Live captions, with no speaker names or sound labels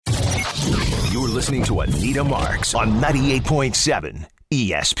You're listening to Anita Marks on 98.7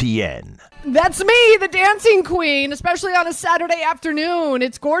 ESPN. That's me, the dancing queen, especially on a Saturday afternoon.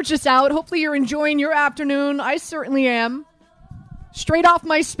 It's gorgeous out. Hopefully you're enjoying your afternoon. I certainly am. Straight off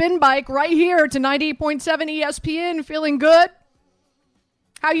my spin bike right here to 98.7 ESPN. Feeling good?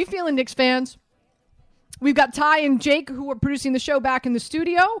 How you feeling, Knicks fans? We've got Ty and Jake, who are producing the show, back in the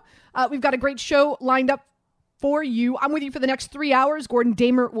studio. We've got a great show lined up for you. I'm with you for the next 3 hours. Gordon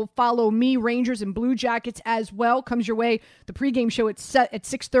Damer will follow me. Rangers and Blue Jackets as well comes your way. The pregame show at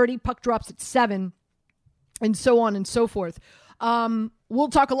 6:30. Puck drops at 7, and so on and so forth. We'll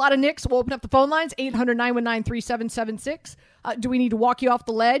talk a lot of Knicks. We'll open up the phone lines, 800-919-3776. Do we need to walk you off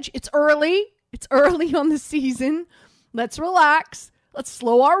the ledge? It's early. It's early on the season. Let's relax. Let's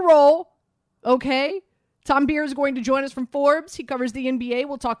slow our roll. Okay? Tom Beer is going to join us from Forbes. He covers the NBA.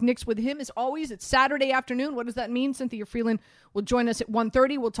 We'll talk Knicks with him. As always, it's Saturday afternoon. What does that mean? Cynthia Freeland will join us at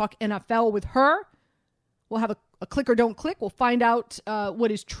 1:30. We'll talk NFL with her. We'll have a click or don't click. We'll find out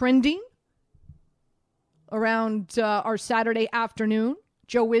what is trending around our Saturday afternoon.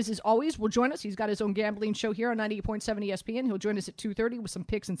 Joe Wiz, as always, will join us. He's got his own gambling show here on 98.7 ESPN. He'll join us at 2:30 with some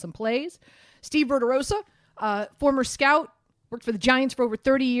picks and some plays. Steve Verderosa, former scout, worked for the Giants for over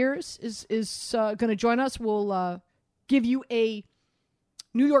 30 years, is going to join us. We'll give you a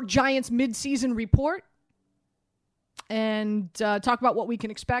New York Giants midseason report and talk about what we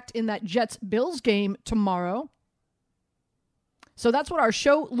can expect in that Jets-Bills game tomorrow. So that's what our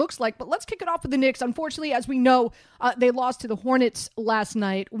show looks like. But let's kick it off with the Knicks. Unfortunately, as we know, they lost to the Hornets last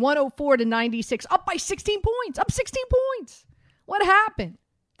night, 104-96, up by 16 points, up 16 points. What happened?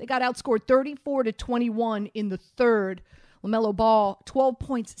 They got outscored 34-21 in the third. LaMelo Ball, 12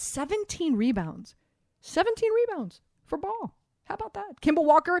 points, 17 rebounds. 17 rebounds for Ball. How about that? Kemba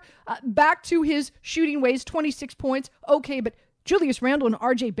Walker, back to his shooting ways, 26 points. Okay, but Julius Randle and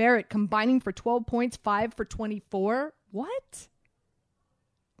RJ Barrett combining for 12 points, 5 for 24. What?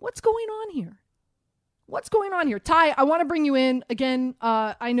 What's going on here? What's going on here? Ty, I want to bring you in. Again,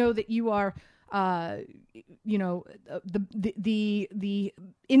 I know that you are, the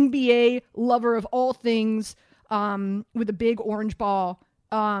NBA lover of all things, with a big orange ball.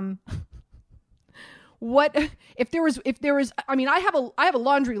 What if there was, I mean, I have a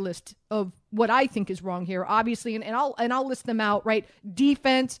laundry list of what I think is wrong here, obviously, and I'll list them out, right?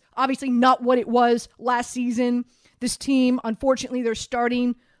 Defense, obviously not what it was last season. This team, unfortunately, they're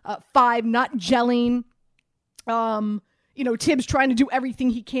starting five, not gelling. Tibbs trying to do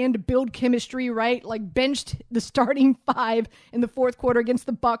everything he can to build chemistry, right? Like benched the starting five in the fourth quarter against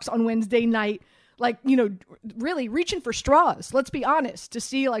the Bucks on Wednesday night. Like, really reaching for straws, let's be honest, to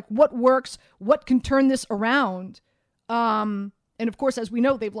see like what works, what can turn this around. And of course, as we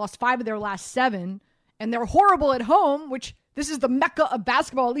know, they've lost 5 of their last 7, and they're horrible at home, which this is the mecca of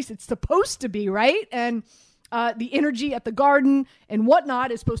basketball, at least it's supposed to be, right? And the energy at the Garden and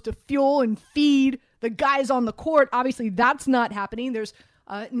whatnot is supposed to fuel and feed the guys on the court. Obviously, that's not happening. There's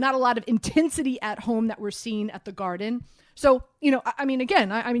not a lot of intensity at home that we're seeing at the Garden. So, I mean,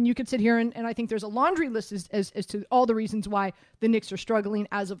 again, I mean, you could sit here and I think there's a laundry list as to all the reasons why the Knicks are struggling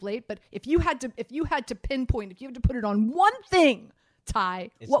as of late. But if you had to pinpoint, if you had to put it on one thing,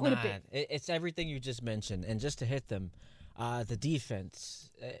 Ty, what would it be? It's everything you just mentioned. And just to hit them, the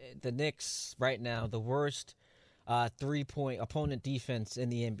defense, the Knicks right now, the worst 3-point opponent defense in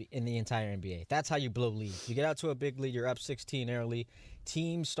the entire NBA. That's how you blow leads. You get out to a big lead, you're up 16 early.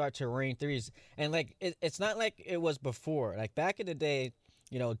 Teams start to rain threes, and like it's not like it was before. Like back in the day,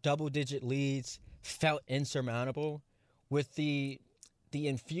 double-digit leads felt insurmountable. With the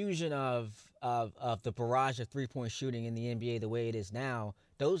infusion of the barrage of 3-point shooting in the NBA the way it is now,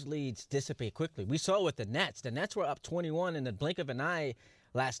 those leads dissipate quickly. We saw with the Nets. The Nets were up 21 in the blink of an eye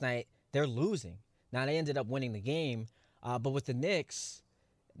last night. They're losing. Now they ended up winning the game, but with the Knicks,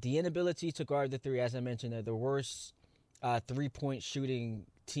 the inability to guard the three, as I mentioned, they're the worst 3-point shooting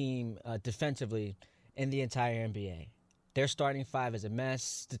team defensively in the entire NBA. Their starting five is a mess.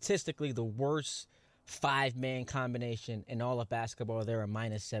 Statistically, the worst 5-man combination in all of basketball. They're a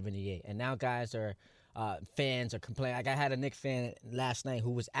 -78. And now fans are complaining. Like I had a Knicks fan last night who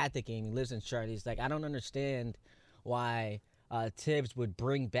was at the game. He lives in Charlotte. He's like, I don't understand why Tibbs would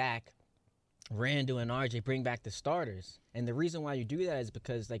bring back Randle and RJ, bring back the starters. And the reason why you do that is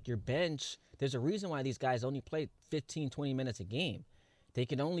because, like, your bench, there's a reason why these guys only play 15, 20 minutes a game. They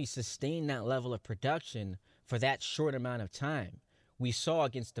can only sustain that level of production for that short amount of time. We saw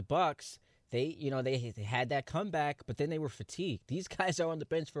against the Bucks, they had that comeback, but then they were fatigued. These guys are on the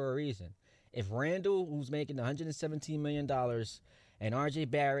bench for a reason. If Randle, who's making $117 million, and RJ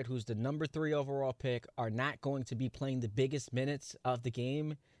Barrett, who's the number 3 overall pick, are not going to be playing the biggest minutes of the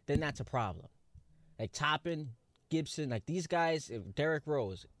game, then that's a problem. Like Toppin, Gibson, like these guys, Derrick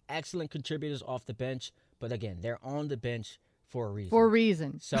Rose, excellent contributors off the bench. But again, they're on the bench for a reason. For a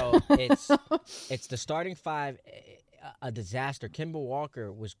reason. So it's the starting five, a disaster. Kemba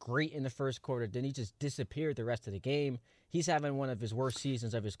Walker was great in the first quarter. Then he just disappeared the rest of the game. He's having one of his worst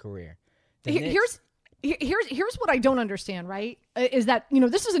seasons of his career. Here's what I don't understand, right? Is that,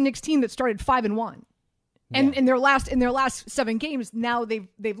 this is a Knicks team that started 5-1. And in their last 7 games, now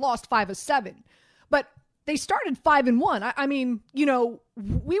they've lost 5 of 7. But they started 5-1. I mean,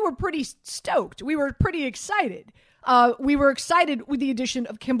 we were pretty stoked. We were pretty excited. We were excited with the addition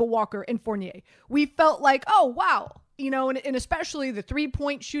of Kemba Walker and Fournier. We felt like, oh, wow. And especially the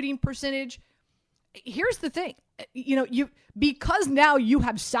 3-point shooting percentage. Here's the thing. Because now you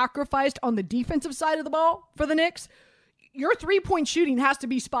have sacrificed on the defensive side of the ball for the Knicks, your 3-point shooting has to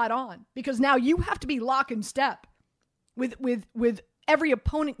be spot on, because now you have to be lock and step with every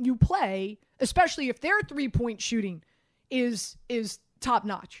opponent you play, especially if their 3-point shooting is top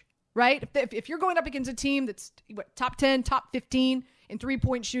notch, right? If you're going up against a team that's top 10, top 15 in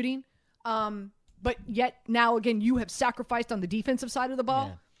 3-point shooting, but yet now again you have sacrificed on the defensive side of the ball.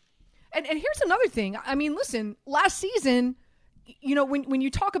 Yeah. And here's another thing. I mean, listen, last season, when you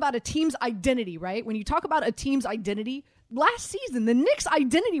talk about a team's identity, right? When you talk about a team's identity, last season, the Knicks'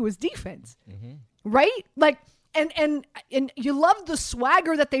 identity was defense, right? Like, and you love the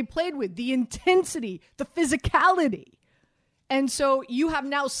swagger that they played with, the intensity, the physicality. And so you have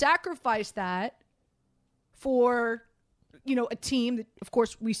now sacrificed that for, a team that, of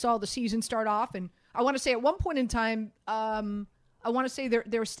course, we saw the season start off. And I want to say at one point in time, I want to say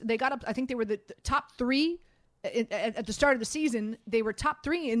they got up. I think they were the top 3 at the start of the season. They were top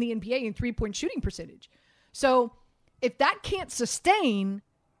 3 in the NBA in 3-point shooting percentage. So if that can't sustain,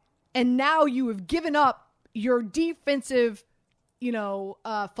 and now you have given up your defensive,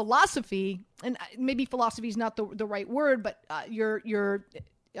 philosophy, and maybe philosophy is not the right word, but your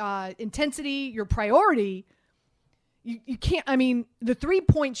intensity, your priority, you can't. I mean, the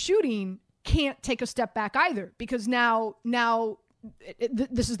 3-point shooting can't take a step back either, because now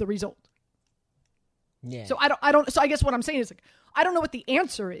this is the result. Yeah. So I don't. So I guess what I'm saying is, like, I don't know what the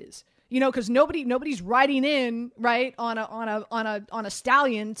answer is. Because nobody's riding in right on a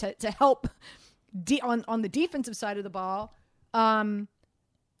stallion to help on the defensive side of the ball.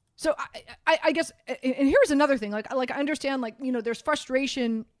 So I guess, and here's another thing. Like I understand, there's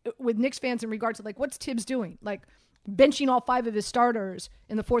frustration with Knicks fans in regards to what's Tibbs doing, benching all 5 of his starters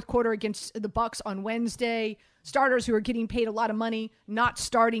in the fourth quarter against the Bucks on Wednesday. Starters who are getting paid a lot of money, not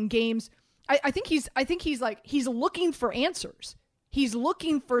starting games. I think he's looking for answers. He's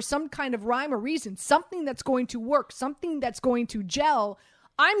looking for some kind of rhyme or reason, something that's going to work, something that's going to gel.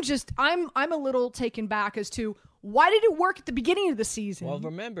 I'm a little taken back as to why did it work at the beginning of the season? Well,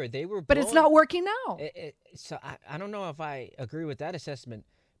 remember, but it's not working now. So I don't know if I agree with that assessment,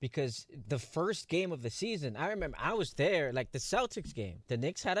 because the first game of the season, I remember I was there, the Celtics game. The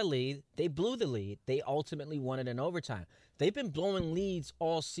Knicks had a lead. They blew the lead. They ultimately won it in overtime. They've been blowing leads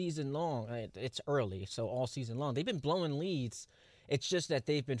all season long. It's early, so all season long. They've been blowing leads. It's just that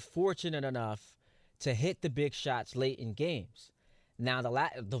they've been fortunate enough to hit the big shots late in games. Now,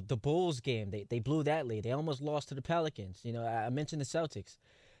 the Bulls game, they blew that lead. They almost lost to the Pelicans. I mentioned the Celtics.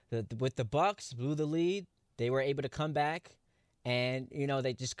 With the Bucks, blew the lead. They were able to come back, and,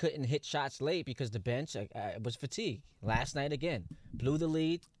 they just couldn't hit shots late because the bench was fatigued. Last night, again, blew the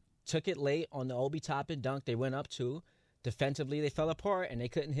lead, took it late on the Obi Toppin dunk. They went up 2. Defensively, they fell apart, and they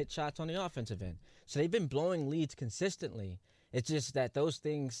couldn't hit shots on the offensive end. So they've been blowing leads consistently. It's just that those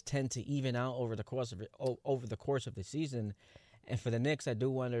things tend to even out over the course of the season. And for the Knicks, I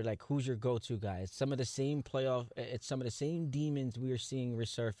do wonder, who's your go-to guy? It's some of the same demons we are seeing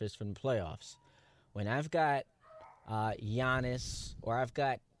resurface from the playoffs. When I've got Giannis, or I've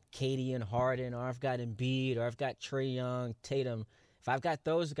got Katie and Harden, or I've got Embiid, or I've got Trae Young, Tatum, if I've got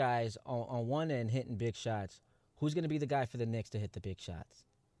those guys on one end hitting big shots, who's going to be the guy for the Knicks to hit the big shots?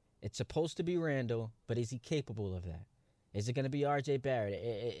 It's supposed to be Randall, but is he capable of that? Is it going to be R.J. Barrett?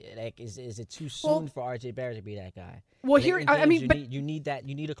 Is it too soon for R.J. Barrett to be that guy? Well, here, I mean, you need that.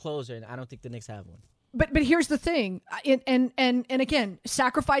 You need a closer, and I don't think the Knicks have one. But here's the thing, and again,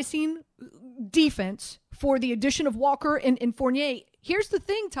 sacrificing defense for the addition of Walker and Fournier. Here's the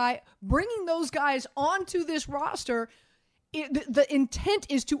thing, Ty. Bringing those guys onto this roster, the intent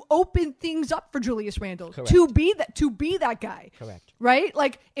is to open things up for Julius Randle. Correct. to be that guy. Correct. Right?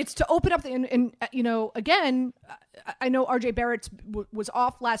 It's to open up and again, I know RJ Barrett was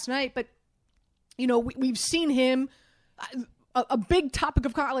off last night, but we've seen him a big topic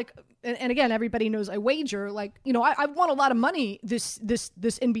of and again, everybody knows I wager, like, I've won a lot of money this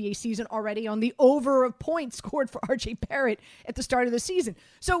NBA season already on the over of points scored for RJ Barrett at the start of the season.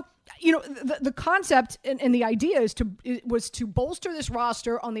 So, the concept and the idea was to bolster this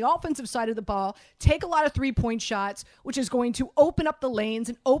roster on the offensive side of the ball, take a lot of 3-point shots, which is going to open up the lanes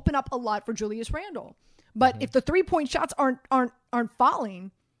and open up a lot for Julius Randle. But if the 3-point shots aren't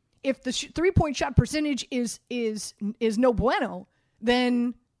falling, if the 3-point shot percentage is no bueno,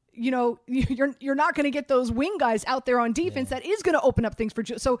 then you're not going to get those wing guys out there on defense. That is going to open up things for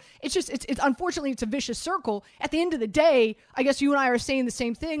you. So it's unfortunately it's a vicious circle. At the end of the day, I guess you and I are saying the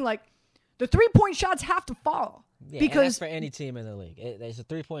same thing. Like, the 3-point shots have to fall because and that's for any team in the league. It's a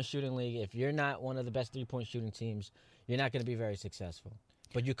 3-point shooting league. If you're not one of the best 3-point shooting teams, you're not going to be very successful.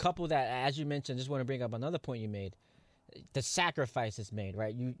 But you couple that, as you mentioned, just want to bring up another point you made. The sacrifice is made,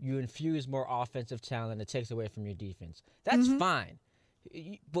 right? You infuse more offensive talent. It takes away from your defense. That's fine.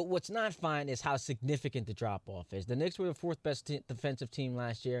 But what's not fine is how significant the drop-off is. The Knicks were the 4th best defensive team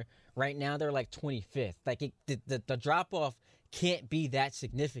last year. Right now, they're like 25th. Like, the drop-off can't be that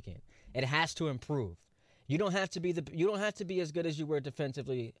significant. It has to improve. You don't have to be as good as you were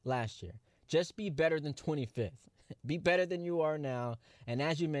defensively last year. Just be better than 25th. Be better than you are now. And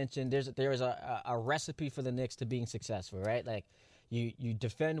as you mentioned, there is a recipe for the Knicks to being successful, right? Like, you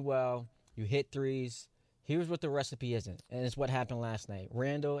defend well, you hit threes. Here's what the recipe isn't, and it's what happened last night.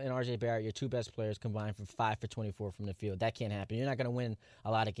 Randall and RJ Barrett, your 2 best players, combined for 5 for 24 from the field. That can't happen. You're not going to win a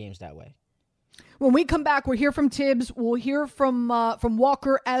lot of games that way. When we come back, we'll hear from Tibbs. We'll hear from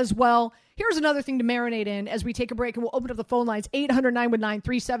Walker as well. Here's another thing to marinate in as we take a break, and we'll open up the phone lines,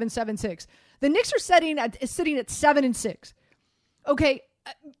 800-919-3776. The Knicks are sitting at 7-6. Okay,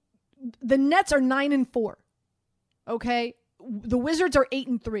 the Nets are 9-4. Okay, the Wizards are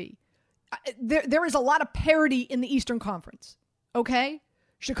 8-3. There is a lot of parity in the Eastern Conference, okay?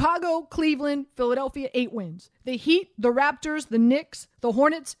 Chicago, Cleveland, Philadelphia, 8 wins. The Heat, the Raptors, the Knicks, the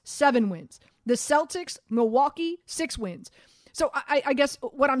Hornets, 7 wins. The Celtics, Milwaukee, 6 wins. So I guess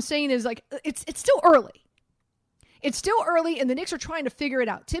what I'm saying is, like, it's still early. It's still early, and the Knicks are trying to figure it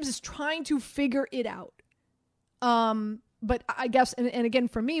out. Tibbs is trying to figure it out. But I guess, and again,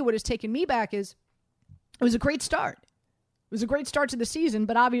 for me, what has taken me back is it was a great start. It was a great start to the season,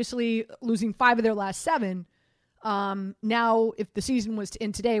 but obviously losing 5 of their last 7. Now, if the season was to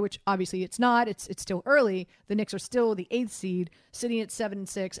end today, which obviously it's not, it's still early, the Knicks are still the 8th seed, sitting at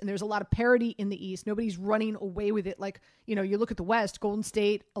 7-6, and there's a lot of parity in the East. Nobody's running away with it. Like, you look at the West, Golden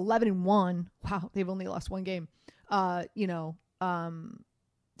State, 11-1. Wow, they've only lost 1 game.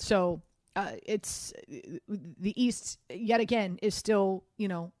 So it's the East, yet again, is still,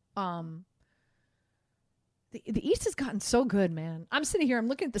 The East has gotten so good, man. I'm sitting here, I'm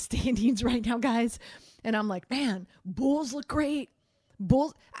looking at the standings right now, guys, and I'm like, man, Bulls look great.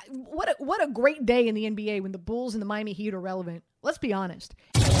 Bulls, what a great day in the NBA when the Bulls and the Miami Heat are relevant. Let's be honest.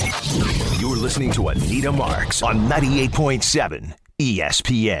 You're listening to Anita Marks on 98.7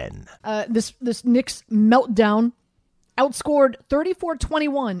 ESPN. This Knicks meltdown outscored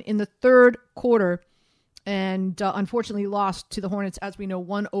 34-21 in the third quarter. And unfortunately lost to the Hornets, as we know,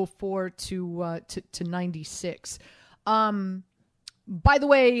 104 to 96. By the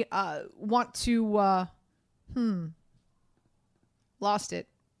way, want to lost it.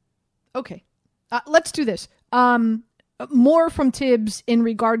 Okay, let's do this. More from Tibbs in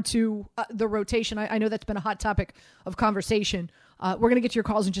regard to the rotation. I know that's been a hot topic of conversation. We're going to get to your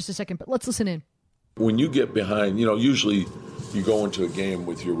calls in just a second, but let's listen in. When you get behind, usually you go into a game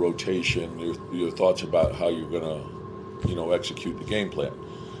with your rotation, your thoughts about how you're going to, execute the game plan.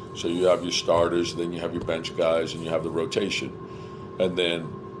 So you have your starters, then you have your bench guys, and you have the rotation. And then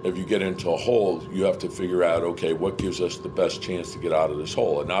if you get into a hole, you have to figure out, okay, what gives us the best chance to get out of this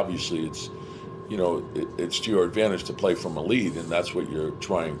hole? And obviously it's, it's to your advantage to play from a lead, and that's what you're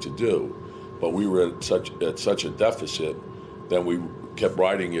trying to do. But we were at such a deficit, then we kept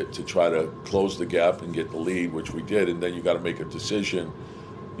riding it to try to close the gap and get the lead, which we did. And then you got to make a decision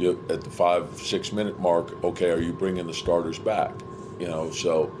at the 5-6 minute mark. Okay, are you bringing the starters back?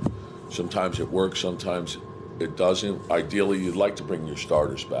 So sometimes it works, sometimes it doesn't. Ideally, you'd like to bring your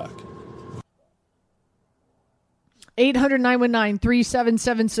starters back.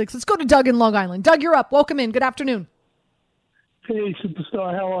 800-919-3776. Let's go to Doug in Long Island. Doug, you're up. Welcome in. Good afternoon. Hey,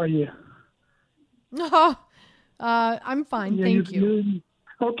 superstar. How are you? I'm fine, thank you.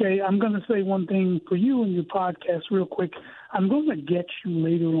 Okay, I'm going to say one thing for you and your podcast real quick. I'm going to get you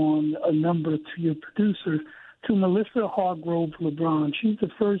later on a number to your producer, to Melissa Hargrove LeBron. She's the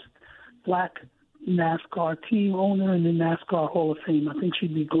first black NASCAR team owner in the NASCAR Hall of Fame. I think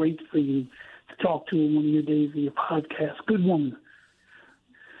she'd be great for you to talk to in one of your days of your podcast. Good woman.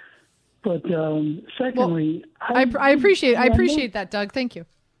 But secondly, I appreciate that, Doug. Thank you.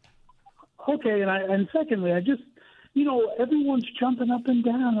 Okay, and secondly, I just, everyone's jumping up and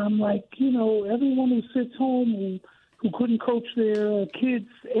down. I'm like, everyone who sits home who couldn't coach their kids'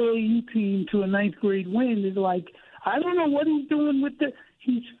 AAU team to a ninth grade win is like, I don't know what he's doing with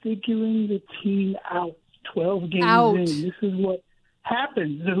he's figuring the team out 12 games in. This is what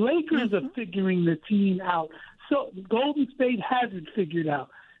happens. The Lakers are figuring the team out. So Golden State hasn't figured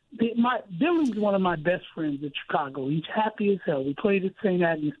out. Billy's one of my best friends at Chicago. He's happy as hell. We played at St.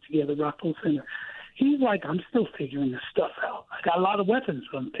 Agnes together, Rockwell Center. He's like, I'm still figuring this stuff out. I got a lot of weapons,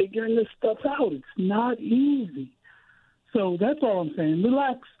 but I'm figuring this stuff out. It's not easy. So that's all I'm saying.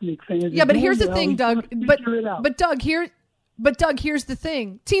 Relax, Knicks fans. Yeah, but here's the thing, Doug. But Doug, here's the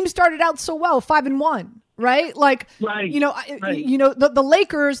thing. Team started out so well, 5-1, right? Like, right. The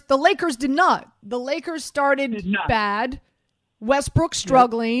Lakers did not. The Lakers started bad. Westbrook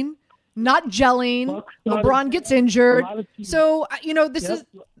struggling, not gelling. LeBron gets injured. So, this is,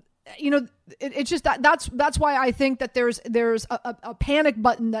 it's just that's why I think that there's a panic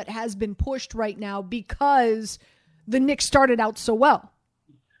button that has been pushed right now because the Knicks started out so well.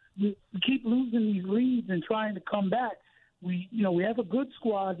 We keep losing these leads and trying to come back. We have a good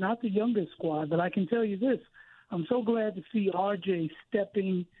squad, not the youngest squad, but I can tell you this. I'm so glad to see RJ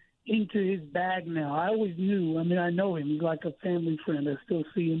stepping into his bag now. I always knew. I mean, I know him. He's like a family friend. I still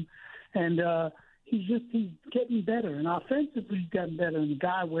see him. And he's getting better. And offensively, he's gotten better. And the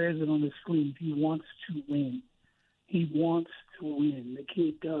guy wears it on his sleeve. He wants to win. He wants to win. The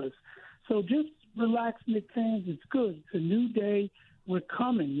kid does. So just relax, Knicks fans. It's good. It's a new day. We're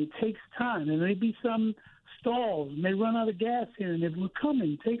coming. It takes time. There may be some stalls. May run out of gas here. And if we're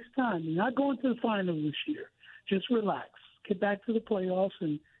coming, it takes time. We're not going to the finals this year. Just relax. Get back to the playoffs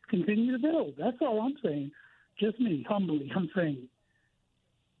and continue to build. That's all I'm saying. Just me, humbly, I'm saying.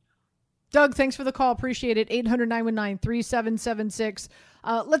 Doug, thanks for the call. Appreciate it. 800-919-3776.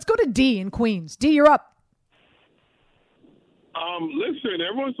 Let's go to D in Queens. D, you're up. Listen,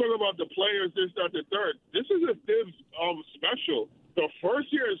 everyone's talking about the players, this, that, the third. This is a Thibs special. The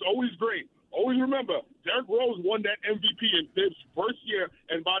first year is always great. Always remember, Derrick Rose won that MVP in Thibs' first year,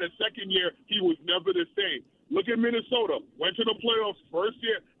 and by the second year, he was never the same. Look at Minnesota. Went to the playoffs first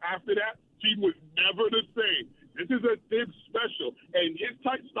year. After that, team was never the same. This is a Thibs special. And his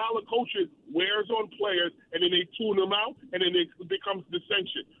type style of coaching wears on players, and then they tune them out, and then it becomes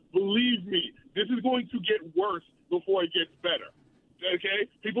dissension. Believe me, this is going to get worse before it gets better. Okay?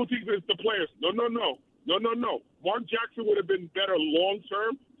 People think it's the players. No. Mark Jackson would have been better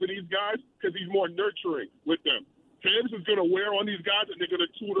long-term for these guys because he's more nurturing with them. Thibs is going to wear on these guys, and they're going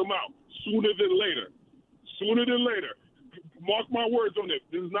to tune them out sooner than later. Sooner than later. Mark my words on this.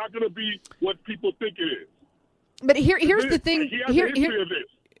 This is not going to be what people think it is. But here's the thing. He has a history of this.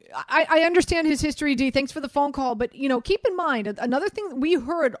 I understand his history, D. Thanks for the phone call. But, keep in mind, another thing that we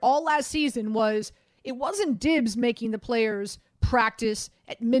heard all last season was it wasn't Dibs making the players practice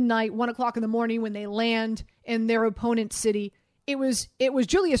at midnight, 1 o'clock in the morning when they land in their opponent's city. It was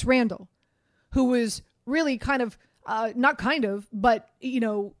Julius Randle, who was really but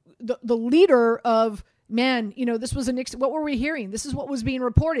the leader of, man, this was what were we hearing? This is what was being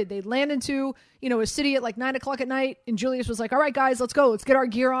reported. They'd land into, a city at like 9 o'clock at night, and Julius was like, all right, guys, let's go. Let's get our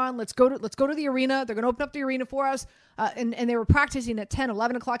gear on. Let's go to the arena. They're going to open up the arena for us. And they were practicing at 10,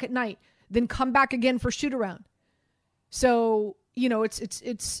 11 o'clock at night, then come back again for shoot around. So,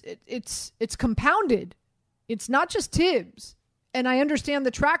 it's compounded. It's not just Tibbs. And I understand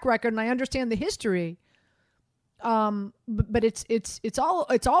the track record and I understand the history. But it's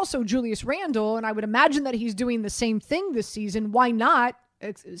also Julius Randle, and I would imagine that he's doing the same thing this season. Why not?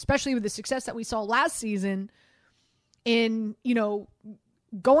 Especially with the success that we saw last season in,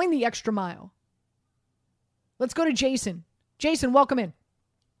 going the extra mile. Let's go to Jason. Jason, welcome in.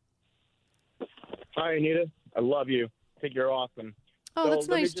 Hi, Anita. I love you. I think you're awesome. Oh, that's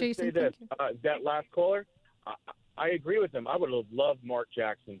nice, Jason. Say this. That last caller, I agree with him. I would have loved Mark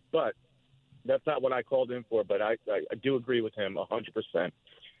Jackson, but that's not what I called in for, but I do agree with him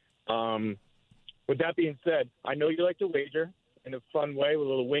 100%. With that being said, I know you like to wager in a fun way with a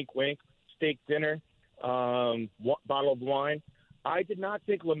little wink-wink, steak dinner, bottle of wine. I did not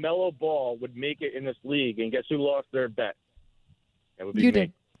think LaMelo Ball would make it in this league, and guess who lost their bet? It would be you me.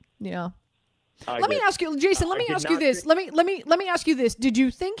 Did. Yeah. Let me ask you, Jason, let me ask you this. Let me ask you this. Did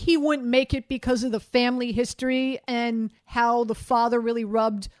you think he wouldn't make it because of the family history and how the father really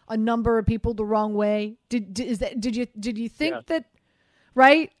rubbed a number of people the wrong way? Did you think that,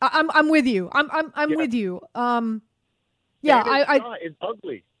 right? I'm with you. I'm with you. It's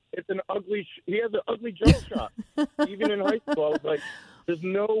ugly. It's an ugly he has an ugly jump shot. Even in high school, I was like, there's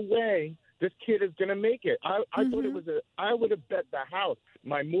no way this kid is going to make it. I thought it was I would have bet the house,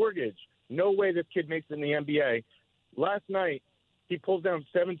 my mortgage. No way this kid makes it in the NBA. Last night, he pulls down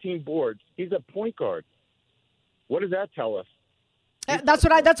 17 boards. He's a point guard. What does that tell us? That's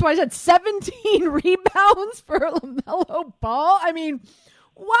why I said 17 rebounds for LaMelo Ball. I mean,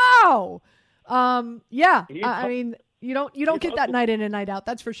 wow. Yeah. I mean, you don't get that night in and night out.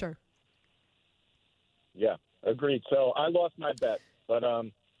 That's for sure. Yeah, agreed. So I lost my bet, but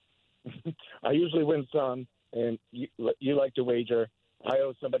I usually win some, and you like to wager. I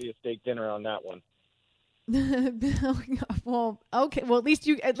owe somebody a steak dinner on that one. Well, okay. Well, at least,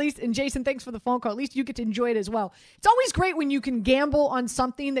 and Jason, thanks for the phone call. At least you get to enjoy it as well. It's always great when you can gamble on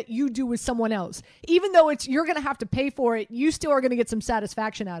something that you do with someone else, even though you're going to have to pay for it. You still are going to get some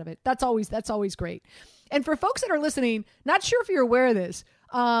satisfaction out of it. That's always great. And for folks that are listening, not sure if you're aware of this.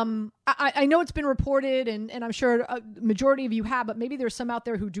 I know it's been reported, and I'm sure a majority of you have, but maybe there's some out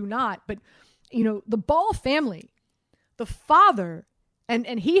there who do not. But the Ball family, the father.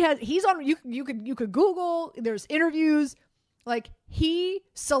 And he's on, you could Google, there's interviews, like he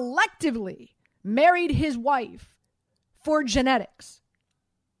selectively married his wife for genetics.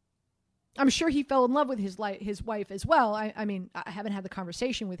 I'm sure he fell in love with his wife as well. I mean, I haven't had the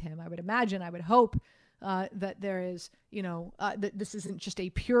conversation with him. I would hope that there is, that this isn't just a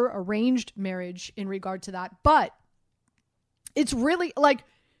pure arranged marriage in regard to that. But it's really like,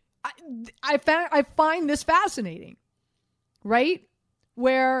 I find this fascinating, right?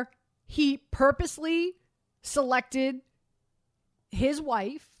 Where he purposely selected his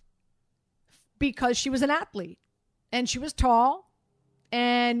wife because she was an athlete and she was tall,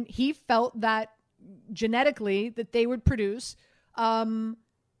 and he felt that genetically that they would produce NBA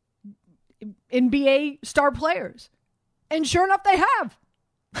star players. And sure enough, they have.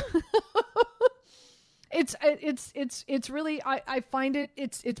 It's really, I find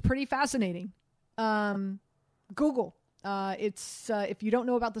it's pretty fascinating. Google. If you don't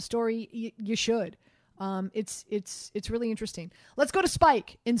know about the story, you should. It's really interesting. Let's go to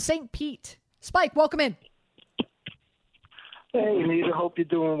Spike in St. Pete. Spike, welcome in. Hey, Anita. Hope you're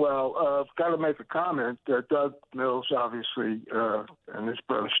doing well. I've got to make a comment. Doug Mills, obviously, and his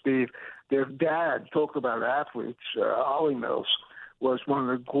brother Steve, their dad talked about athletes. Ollie Mills was one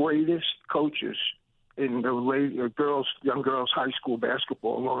of the greatest coaches in the young girls high school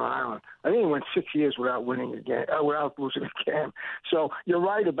basketball in Long Island. I think he went 6 years without winning a game, without losing a game. So you're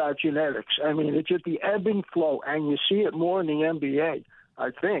right about genetics. I mean, it's just the ebb and flow, and you see it more in the NBA.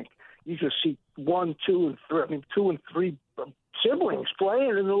 I think you just see 1, 2, and 3 siblings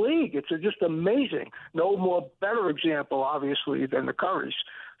playing in the league. It's just amazing. No more better example, obviously, than the Currys.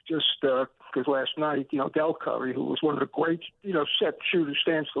 Just because last night, Del Curry, who was one of the great, set shooters,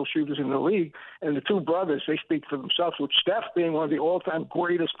 standstill shooters in the league, and the two brothers, they speak for themselves, with Steph being one of the all-time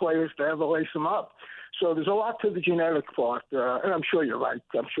greatest players to ever lace them up. So there's a lot to the genetic part, and I'm sure you're right.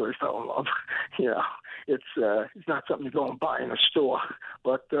 I'm sure he fell in love. It's not something you go and buy in a store.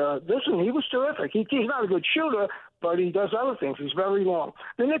 But listen, he was terrific. He's not a good shooter, but he does other things. He's very long.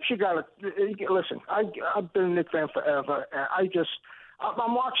 The Knicks, you got to listen. I've been a Knicks fan forever.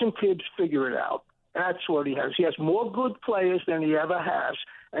 I'm watching Tibbs figure it out. That's what he has. He has more good players than he ever has.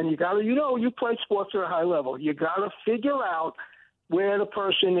 And you got to, you play sports at a high level. You got to figure out where the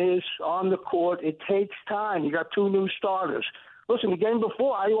person is on the court. It takes time. You got 2 new starters. Listen, the game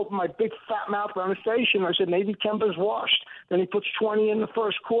before, I opened my big fat mouth on the station. I said, maybe Kemba's washed. Then he puts 20 in the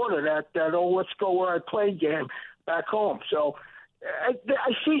first quarter, that let's go where I played game back home. So I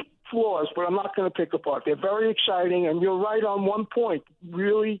see flaws, but I'm not going to pick apart. They're very exciting, and you're right on one point,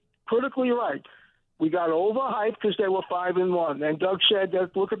 really critically right. We got overhyped because they were 5-1. And Doug said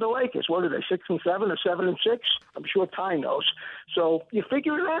that, look at the Lakers. What are they, 6-7 or 7-6? I'm sure Ty knows. So you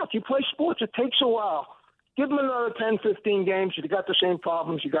figure it out. You play sports. It takes a while. Give them another 10, 15 games. If you got the same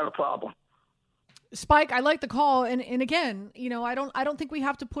problems, you got a problem. Spike, I like the call, and again, I don't think we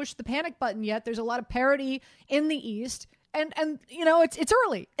have to push the panic button yet. There's a lot of parity in the East, and it's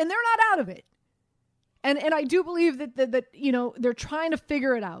early, and they're not out of it. And I do believe that they're trying to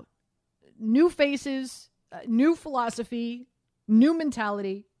figure it out. New faces, new philosophy, new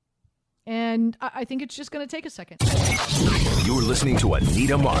mentality, and I think it's just going to take a second. You're listening to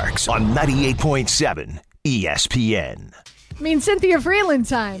Anita Marks on 98.7 ESPN. I mean, Cynthia Freeland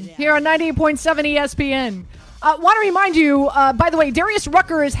time here on 98.7 ESPN. Want to remind you, by the way, Darius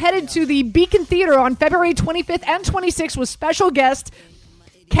Rucker is headed to the Beacon Theater on February 25th and 26th with special guest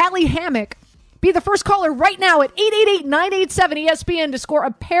Callie Hammock. Be the first caller right now at 888-987-ESPN to score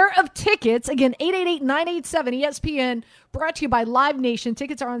a pair of tickets. Again, 888-987-ESPN, brought to you by Live Nation.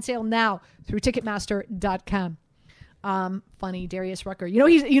 Tickets are on sale now through Ticketmaster.com. Funny, Darius Rucker.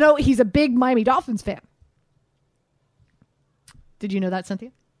 He's a big Miami Dolphins fan. Did you know that,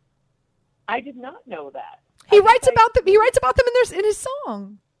 Cynthia? I did not know that. He writes about them in his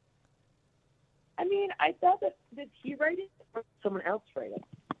song. I mean, I thought that did he write it or someone else write it?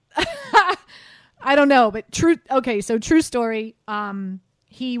 I don't know, but true story.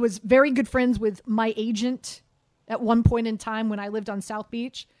 He was very good friends with my agent at one point in time when I lived on South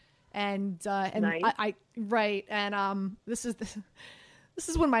Beach, and nice. This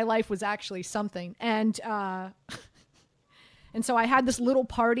is when my life was actually something, and so I had this little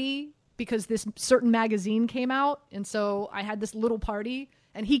party because this certain magazine came out, and so I had this little party.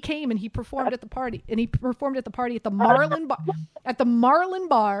 And he came and he performed at the party. And he performed at the party at the Marlin Bar. At the Marlin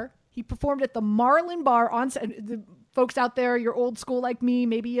Bar. He performed at the Marlin Bar. The folks out there, you're old school like me.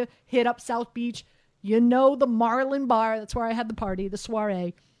 Maybe you hit up South Beach. You know the Marlin Bar. That's where I had the party, the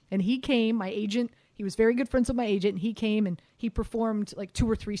soiree. And he came, my agent. He was very good friends with my agent. And he came and he performed like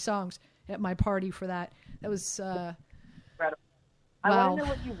 2 or 3 songs at my party for that. That was... incredible. Wow. I want to know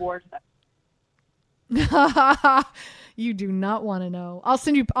what you wore to that. You do not want to know. I'll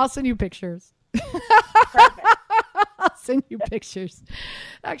send you pictures. Perfect. I'll send you pictures.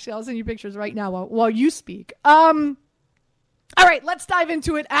 Actually, I'll send you pictures right now while you speak. All right, let's dive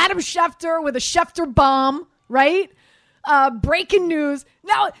into it. Adam Schefter with a Schefter bomb, right? Breaking news.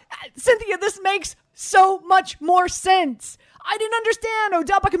 Now, Cynthia, this makes so much more sense. I didn't understand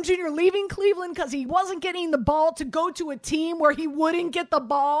Odell Beckham Jr. leaving Cleveland because he wasn't getting the ball to go to a team where he wouldn't get the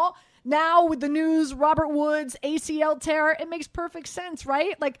ball. Now with the news, Robert Woods, ACL tear, it makes perfect sense,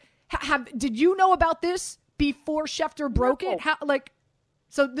 right? Like, did you know about this before Schefter broke it?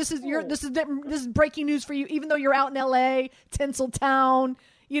 So this is breaking news for you, even though you're out in LA, Tinseltown.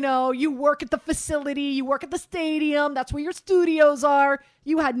 You work at the facility, you work at the stadium. That's where your studios are.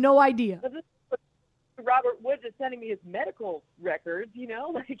 You had no idea. Robert Woods is sending me his medical records.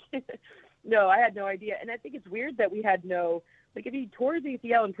 No, I had no idea, and I think it's weird that we had no. Like, if he tore his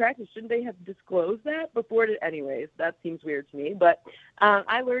ACL in practice, shouldn't they have disclosed that before? Anyways, that seems weird to me. But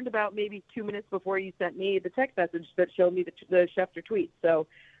I learned about maybe 2 minutes before you sent me the text message that showed me the Schefter tweet. So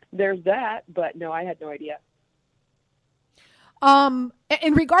there's that. But, no, I had no idea.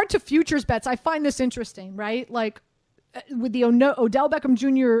 In regard to futures bets, I find this interesting, right? Like, with the Odell Beckham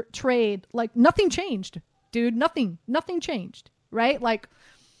Jr. trade, like, nothing changed, dude. Nothing changed, right? Like,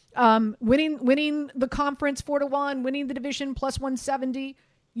 winning the conference 4-1, winning the division plus 170.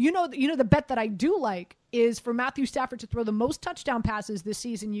 The bet that I do like is for Matthew Stafford to throw the most touchdown passes this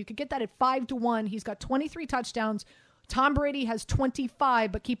season. You could get that at 5-1. He's got 23 touchdowns. Tom Brady has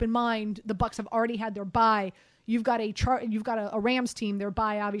 25, but keep in mind the Bucs have already had their bye. You've got a Rams team. Their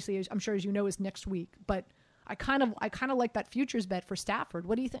bye, obviously, I'm sure as you know, is next week. But I kind of like that futures bet for Stafford.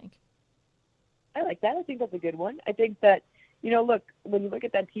 What do you think? I like that. I think that's a good one. I think that. Look, when you look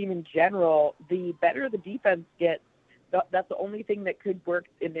at that team in general, the better the defense gets, that's the only thing that could work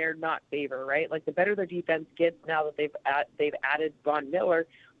in their not favor, right? Like, the better their defense gets now that they've added Von Miller,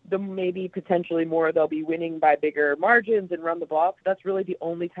 the maybe potentially more they'll be winning by bigger margins and run the ball. That's really the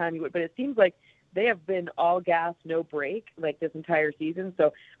only time you would. But it seems like they have been all gas, no break, like this entire season.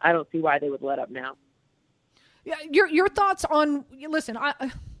 So I don't see why they would let up now. Yeah, your thoughts on? Listen,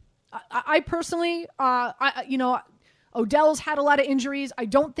 I personally, Odell's had a lot of injuries. I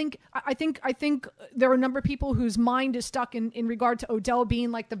think there are a number of people whose mind is stuck in regard to Odell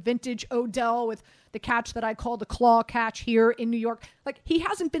being like the vintage Odell with the catch that I call the claw catch here in New York. Like, he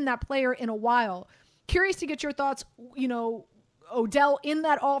hasn't been that player in a while. Curious to get your thoughts, Odell in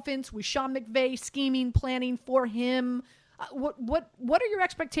that offense with Sean McVay scheming, planning for him. What are your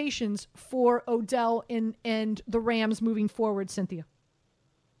expectations for Odell and the Rams moving forward, Cynthia?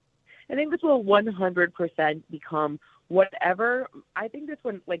 I think this will 100% become whatever. I think this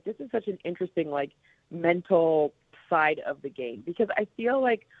is such an interesting, mental side of the game, because I feel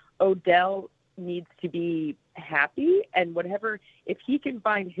like Odell needs to be happy, and whatever, if he can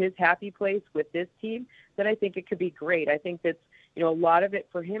find his happy place with this team, then I think it could be great. I think that's, a lot of it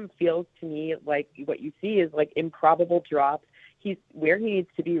for him feels to me like what you see is like improbable drops. He's where he needs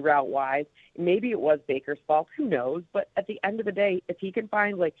to be route-wise. Maybe it was Baker's fault. Who knows? But at the end of the day, if he can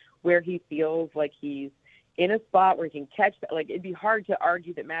find, where he feels like he's in a spot where he can catch that, it'd be hard to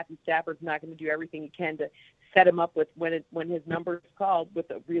argue that Matthew Stafford's not going to do everything he can to set him up with when his number is called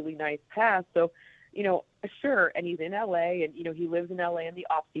with a really nice pass. So, sure, and he's in L.A., and, he lives in L.A. in the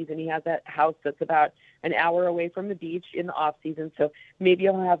off-season. He has that house that's about an hour away from the beach in the off-season, so maybe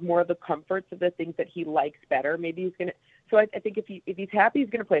he'll have more of the comforts of the things that he likes better. Maybe he's going to – so I think if he's happy, he's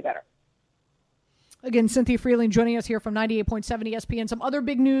going to play better. Again, Cynthia Freeland joining us here from 98.7 ESPN. Some other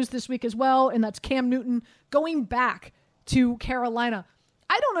big news this week as well, and that's Cam Newton going back to Carolina.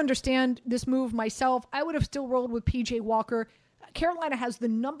 I don't understand this move myself. I would have still rolled with P.J. Walker. Carolina has the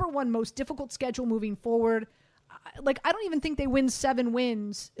number one most difficult schedule moving forward. I don't even think they win 7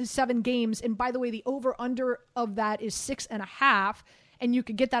 games. And by the way, the over-under of that is 6.5. And you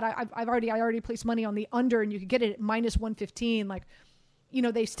could get that. I already placed money on the under, and you could get it at -115.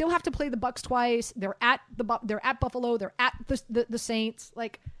 They still have to play the Bucs twice. They're at Buffalo. They're at the Saints.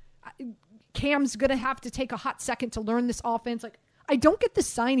 Cam's gonna have to take a hot second to learn this offense. I don't get the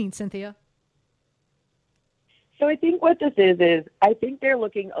signing, Cynthia. So I think what this is I think they're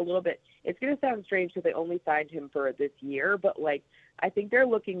looking a little bit. It's going to sound strange because they only signed him for this year, but I think they're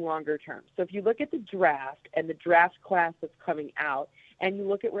looking longer term. So if you look at the draft and the draft class that's coming out, and you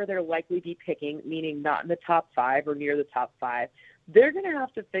look at where they're likely be picking, meaning not in the top 5 or near the top 5. They're going to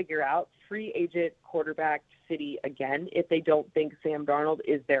have to figure out free agent quarterback city again if they don't think Sam Darnold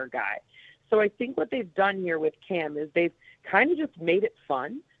is their guy. So I think what they've done here with Cam is they've kind of just made it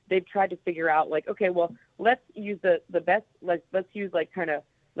fun. They've tried to figure out okay, well, let's use the best, let's use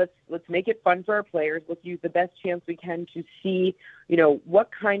let's make it fun for our players. Let's use the best chance we can to see, what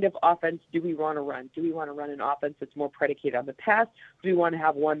kind of offense do we want to run? Do we want to run an offense that's more predicated on the pass? Do we want to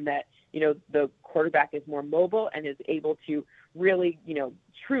have one that, the quarterback is more mobile and is able to really,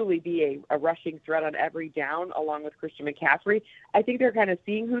 truly be a rushing threat on every down along with Christian McCaffrey? I think they're kind of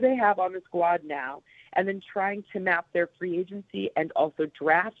seeing who they have on the squad now and then trying to map their free agency and also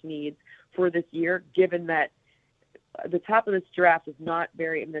draft needs for this year, given that the top of this draft is not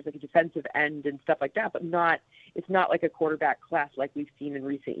very, there's a defensive end and stuff like that, but it's not like a quarterback class like we've seen in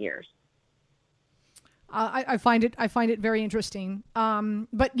recent years. I find it very interesting.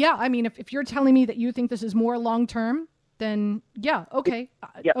 But yeah, if you're telling me that you think this is more long-term, then yeah, okay.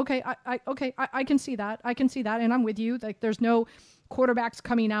 Yep. Okay. I can see that. And I'm with you. There's no quarterbacks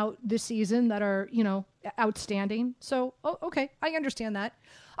coming out this season that are, outstanding. So, okay. I understand that.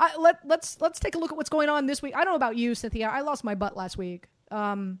 Let's take a look at what's going on this week. I don't know about you, Cynthia. I lost my butt last week.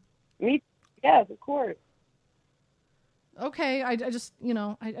 Me? Yes, of course. Okay. I just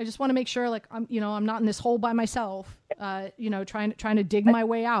want to make sure I'm not in this hole by myself, trying to dig my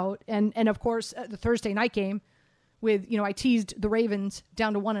way out. And of course, the Thursday night game with, I teased the Ravens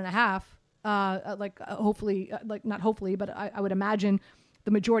down to 1.5, hopefully, not hopefully, but I would imagine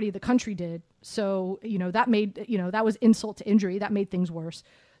the majority of the country did. So, that made, that was insult to injury. That made things worse.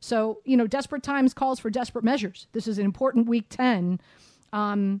 So, desperate times calls for desperate measures. This is an important week 10.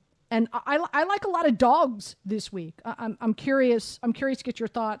 And I like a lot of dogs this week. I'm curious to get your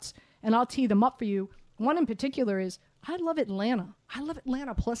thoughts, and I'll tee them up for you. One in particular is I love Atlanta. I love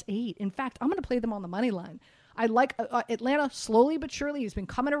Atlanta +8. In fact, I'm going to play them on the money line. I like Atlanta slowly but surely has been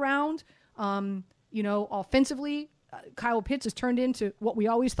coming around. Offensively, Kyle Pitts has turned into what we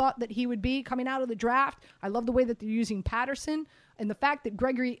always thought that he would be coming out of the draft. I love the way that they're using Patterson and the fact that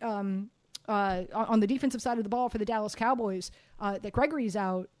Gregory on the defensive side of the ball for the Dallas Cowboys, that Gregory's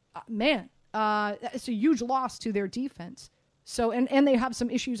out. It's a huge loss to their defense. So, and they have some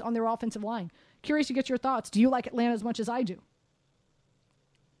issues on their offensive line. Curious to get your thoughts. Do you like Atlanta as much as I do?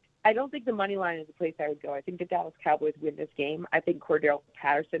 I don't think the money line is the place I would go. I think the Dallas Cowboys win this game. I think Cordell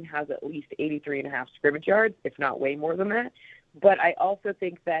Patterson has at least 83.5 scrimmage yards, if not way more than that. But I also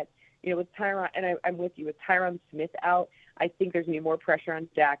think that, with Tyron, and I'm with you, with Tyron Smith out, I think there's going to be more pressure on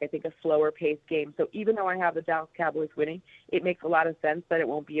Dak. I think a slower paced game. So even though I have the Dallas Cowboys winning, it makes a lot of sense that it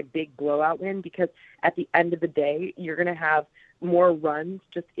won't be a big blowout win, because at the end of the day, you're going to have more runs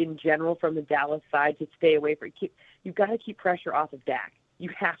just in general from the Dallas side to stay away from. You've got to keep pressure off of Dak. You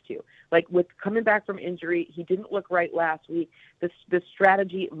have to. With coming back from injury, he didn't look right last week. The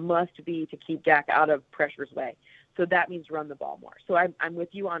strategy must be to keep Dak out of pressure's way. So that means run the ball more. So I'm with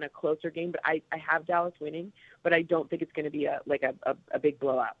you on a closer game, but I have Dallas winning, but I don't think it's going to be a big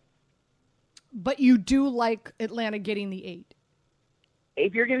blowout. But you do like Atlanta getting the 8?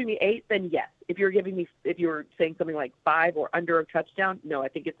 If you're giving me 8, then yes. If you're saying something like 5 or under a touchdown, no, I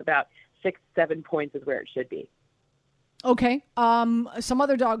think it's about 6-7 points is where it should be. Okay. Some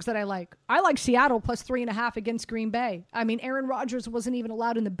other dogs that I like. I like Seattle +3.5 against Green Bay. Aaron Rodgers wasn't even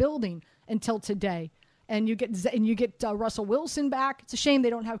allowed in the building until today. And you get Russell Wilson back. It's a shame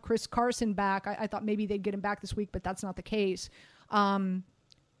they don't have Chris Carson back. I thought maybe they'd get him back this week, but that's not the case.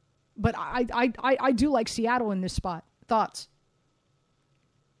 But I do like Seattle in this spot. Thoughts?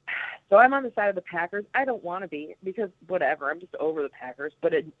 So I'm on the side of the Packers. I don't want to be, because whatever. I'm just over the Packers.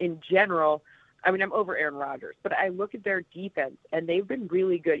 But in general, I mean, I'm over Aaron Rodgers, but I look at their defense, and they've been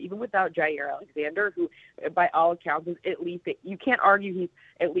really good, even without Jair Alexander, who, by all accounts, is at least you can't argue he's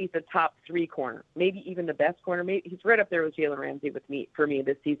at least a top 3 corner, maybe even the best corner. Maybe he's right up there with Jalen Ramsey for me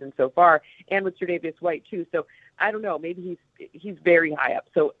this season so far, and with Tre'Davious White too. So I don't know, maybe he's very high up.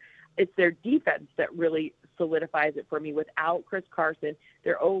 So it's their defense that really solidifies it for me. Without Chris Carson,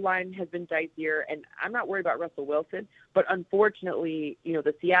 their O-line has been dicier, and I'm not worried about Russell Wilson, but unfortunately,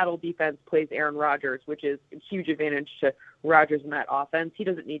 the Seattle defense plays Aaron Rodgers, which is a huge advantage to Rodgers in that offense. He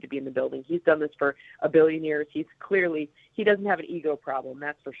doesn't need to be in the building. He's done this for a billion years. He doesn't have an ego problem,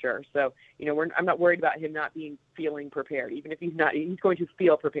 that's for sure. So, I'm not worried about him not feeling prepared. Even if he's not, he's going to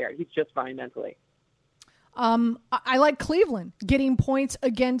feel prepared. He's just fine mentally. I like Cleveland getting points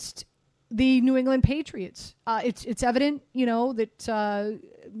against the New England Patriots. It's evident, that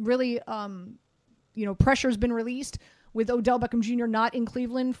really, pressure's been released with Odell Beckham Jr. not in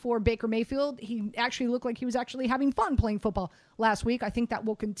Cleveland for Baker Mayfield. He actually looked like he was actually having fun playing football last week. I think that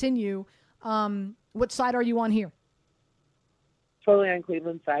will continue. What side are you on here? Totally on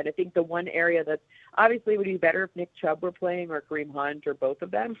Cleveland's side. I think the one area that's obviously would be better if Nick Chubb were playing or Kareem Hunt or both of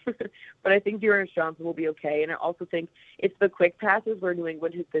them. But I think Dearness Johnson will be okay. And I also think it's the quick passes where New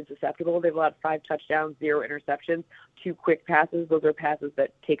England has been susceptible. They've allowed 5 touchdowns, 0 interceptions, 2 quick passes. Those are passes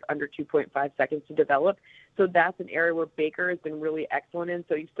that take under 2.5 seconds to develop. So that's an area where Baker has been really excellent in.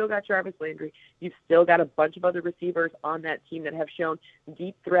 So you've still got Jarvis Landry. You've still got a bunch of other receivers on that team that have shown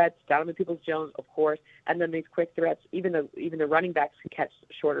deep threats. Donovan Peoples-Jones, of course, and then these quick threats. Even the running backs can catch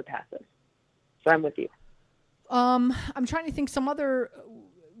shorter passes. So I'm with you. I'm trying to think some other.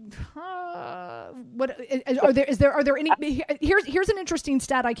 What are there any? Here's an interesting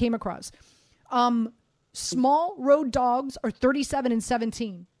stat I came across. Small road dogs are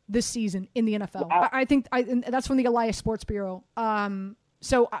 37-17 this season in the NFL. Wow. I think that's from the Elias Sports Bureau.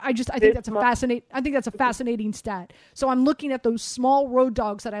 So I think that's a fascinating stat. So I'm looking at those small road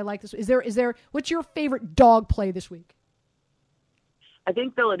dogs that I like. Is there what's your favorite dog play this week? I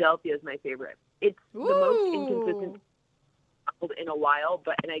think Philadelphia is my favorite. It's the most inconsistent in a while,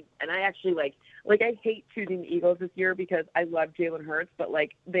 but I actually like I hate choosing the Eagles this year because I love Jalen Hurts, but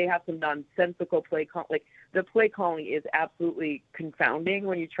they have some nonsensical play call. The play calling is absolutely confounding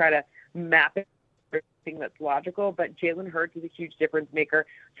when you try to map it everything that's logical. But Jalen Hurts is a huge difference maker.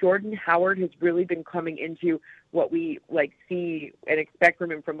 Jordan Howard has really been coming into what we see and expect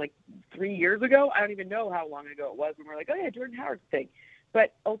from him from 3 years ago. I don't even know how long ago it was when we're like, oh yeah, Jordan Howard's thing.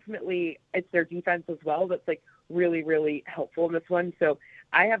 But ultimately, it's their defense as well that's really, really helpful in this one. So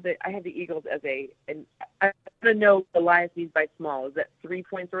I have the Eagles as and I want to know what Elias means by small. Is that 3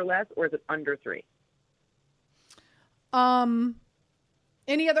 points or less, or is it under 3?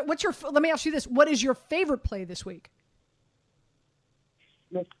 Any other? Let me ask you this: what is your favorite play this week?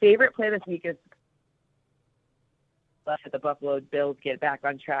 My favorite play this week is let the Buffalo Bills get back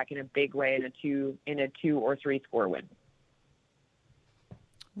on track in a big way in a 2 or 3 score win.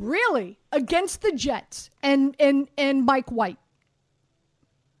 Really? Against the Jets and Mike White?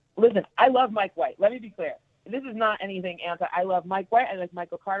 Listen, I love Mike White. Let me be clear. This is not anything anti. I love Mike White. I like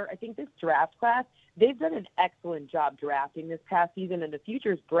Michael Carter. I think this draft class, they've done an excellent job drafting this past season, and the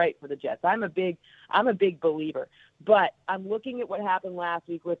future is bright for the Jets. I'm a big believer. But I'm looking at what happened last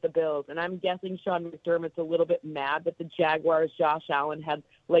week with the Bills, and I'm guessing Sean McDermott's a little bit mad that the Jaguars' Josh Allen had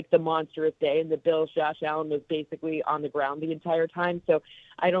the monstrous day, and the Bills' Josh Allen was basically on the ground the entire time. So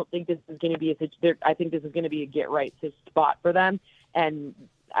I don't think this is going to be I think this is going to be a get right spot for them, and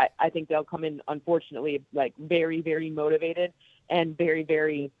I think they'll come in, unfortunately, very, very motivated and very,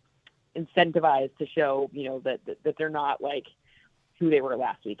 very incentivized to show, that they're not who they were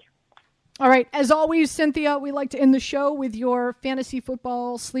last week. All right. As always, Cynthia, we like to end the show with your fantasy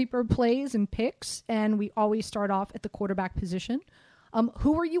football sleeper plays and picks, and we always start off at the quarterback position.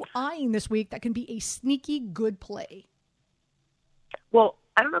 Who are you eyeing this week that can be a sneaky good play? Well,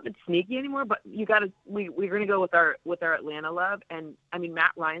 I don't know if it's sneaky anymore, but we're going to go with our Atlanta love. And I mean,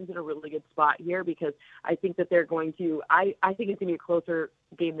 Matt Ryan's in a really good spot here because I think that they're going to, I think it's going to be a closer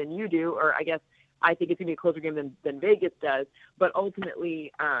game than you do, or I guess I think it's going to be a closer game than Vegas does. But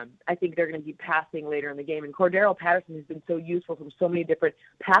ultimately, I think they're going to be passing later in the game. And Cordero Patterson has been so useful from so many different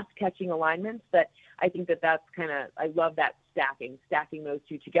pass catching alignments that I think that's I love that stacking those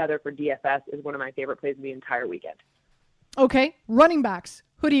two together for DFS is one of my favorite plays of the entire weekend. Okay, running backs.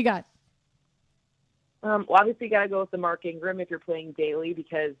 Who do you got? Well, obviously, you got to go with the Mark Ingram if you're playing daily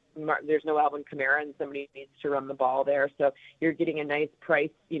because there's no Alvin Kamara and somebody needs to run the ball there. So you're getting a nice price,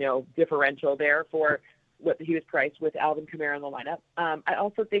 differential there for what he was priced with Alvin Kamara in the lineup. I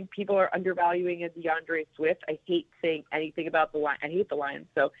also think people are undervaluing a DeAndre Swift. I hate saying anything about the Lions. I hate the Lions,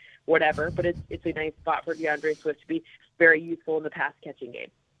 so whatever. But it's a nice spot for DeAndre Swift to be very useful in the pass catching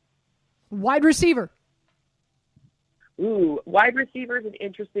game. Wide receiver. Ooh, wide receiver is an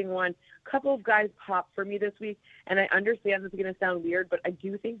interesting one. A couple of guys popped for me this week, and I understand this is going to sound weird, but I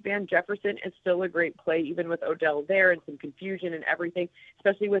do think Van Jefferson is still a great play, even with Odell there and some confusion and everything,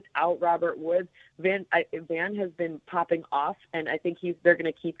 especially without Robert Woods. Van has been popping off, and I think they're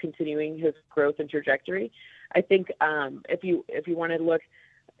going to keep continuing his growth and trajectory. I think if you want to look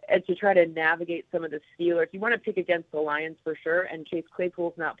and to try to navigate some of the Steelers, you want to pick against the Lions for sure, and Chase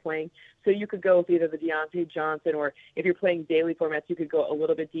Claypool's not playing. So you could go with either the Deontay Johnson, or if you're playing daily formats, you could go a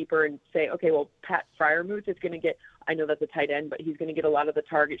little bit deeper and say, okay, well, Pat Freiermuth is going to get, I know that's a tight end, but he's going to get a lot of the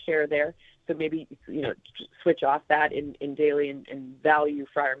target share there. So maybe, switch off that in daily and value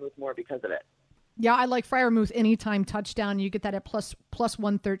Freiermuth more because of it. Yeah, I like Freiermuth anytime touchdown. You get that at plus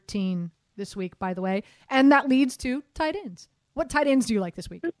 113 this week, by the way. And that leads to tight ends. What tight ends do you like this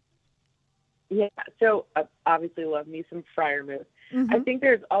week? Yeah, so obviously love me some Freiermuth. Mm-hmm. I think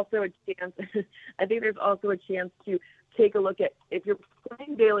there's also a chance. To take a look at, if you're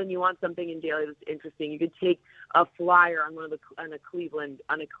playing daily and you want something in daily that's interesting, you could take a flyer on a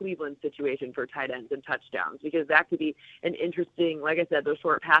Cleveland situation for tight ends and touchdowns, because that could be an interesting. Like I said, those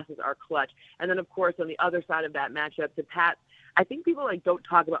short passes are clutch. And then of course on the other side of that matchup, to Pat, I think people don't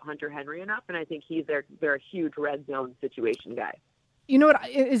talk about Hunter Henry enough, and I think he's their huge red zone situation guy. You know what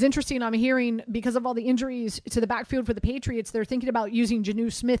is interesting? I'm hearing, because of all the injuries to the backfield for the Patriots, they're thinking about using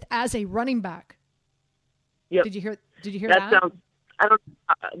Jonnu Smith as a running back. Yep. Did you hear that? Sounds. I don't.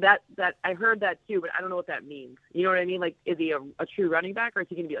 That I heard that too, but I don't know what that means. You know what I mean? Like, is he a true running back, or is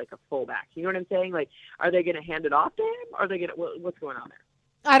he going to be like a fullback? You know what I'm saying? Like, are they going to hand it off to him, or are they going to? What's going on there?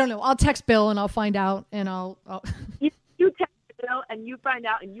 I don't know. I'll text Bill and I'll find out, and I'll... You text Bill and you find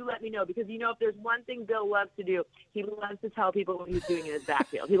out and you let me know, because if there's one thing Bill loves to do, he loves to tell people what he's doing in his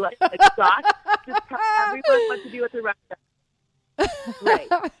backfield. He loves to talk, just tell everyone what to do with the running back.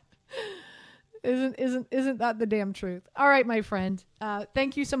 Right. Isn't that the damn truth? All right, my friend.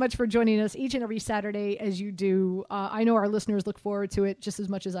 Thank you so much for joining us each and every Saturday as you do. I know our listeners look forward to it just as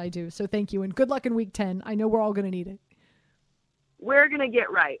much as I do. So thank you, and good luck in week 10. I know we're all going to need it. We're going to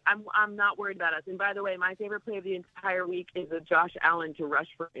get right. I'm not worried about us. And by the way, my favorite play of the entire week is a Josh Allen to rush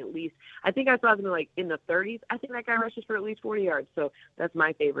for at least, I think I saw something in the 30s. I think that guy rushes for at least 40 yards. So that's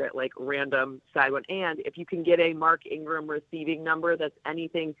my favorite, random side one. And if you can get a Mark Ingram receiving number that's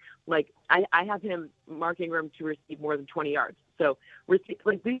anything I have him, Mark Ingram, to receive more than 20 yards. So these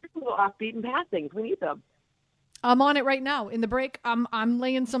little off-beaten pass things, we need them. I'm on it right now. In the break, I'm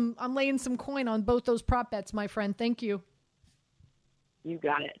laying some coin on both those prop bets, my friend. Thank you. You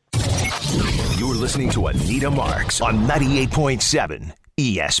got it. You're listening to Anita Marks on 98.7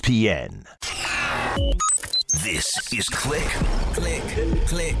 ESPN. This is Click,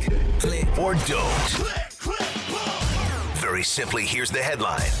 or Don't. Very simply, here's the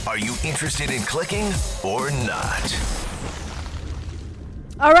headline. Are you interested in clicking or not?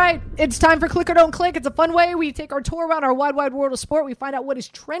 All right, it's time for Click or Don't Click. It's a fun way we take our tour around our wide world of sport. We find out what is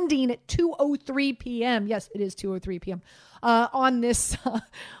trending at 2:03 p.m. Yes, it is 2:03 p.m. On this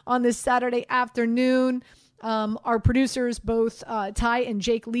Saturday afternoon. Our producers, both Ty and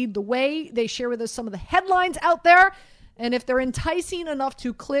Jake, lead the way. They share with us some of the headlines out there, and if they're enticing enough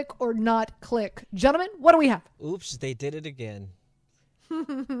to click or not click. Gentlemen, what do we have? Oops, they did it again.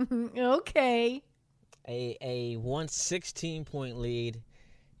 Okay. A 116-point lead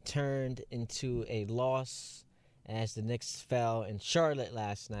turned into a loss as the Knicks fell in Charlotte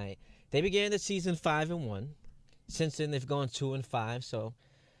last night. They began the season 5-1. Since then, they've gone 2-5, so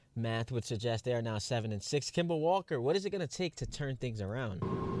math would suggest they are now 7-6. Kemba Walker, what is it going to take to turn things around?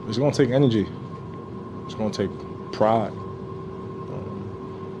 It's going to take energy. It's going to take pride.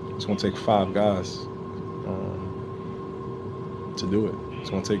 It's going to take 5 guys to do it.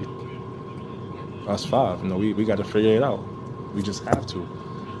 It's going to take us 5. We got to figure it out. We just have to.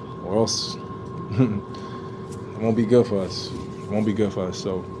 Or else it won't be good for us. It won't be good for us.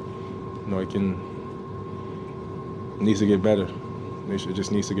 So, it needs to get better. It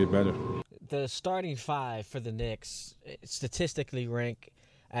just needs to get better. The starting 5 for the Knicks statistically rank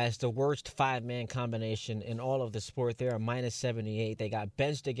as the worst 5-man combination in all of the sport. They are -78. They got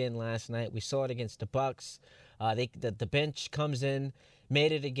benched again last night. We saw it against the Bucks. The bench comes in,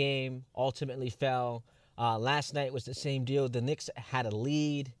 made it a game, ultimately fell. Last night was the same deal. The Knicks had a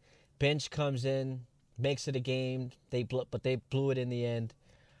lead. Bench comes in, makes it a game. But they blew it in the end.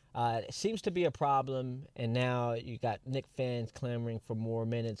 It seems to be a problem, and now you got Knick fans clamoring for more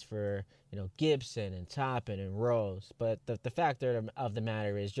minutes for Gibson and Toppin and Rose. But the fact of the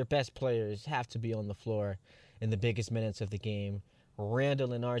matter is your best players have to be on the floor in the biggest minutes of the game.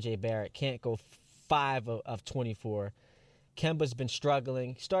 Randall and R.J. Barrett can't go 5 of 24. Kemba's been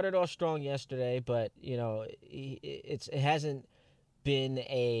struggling. Started off strong yesterday, but it hasn't been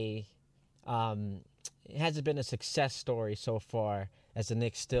a success story so far, as the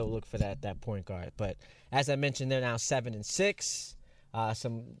Knicks still look for that point guard. But as I mentioned, they're now 7-6.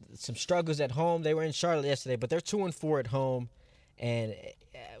 Some struggles at home. They were in Charlotte yesterday, but they're 2-4 at home. And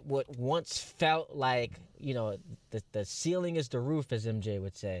what once felt like the ceiling is the roof, as MJ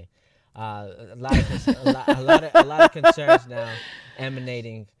would say. A lot of concerns now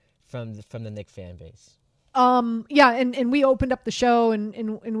emanating from the Knicks fan base. And we opened up the show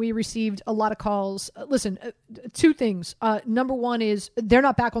and we received a lot of calls. Listen, two things. Number one is they're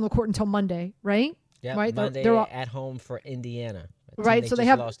not back on the court until Monday, right? Yeah, right? Monday they're at home for Indiana. Right, so they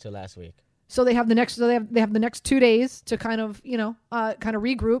have lost to last week. So they have the next 2 days to kind of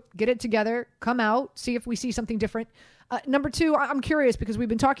regroup, get it together, come out, see if we see something different. Number two, I'm curious because we've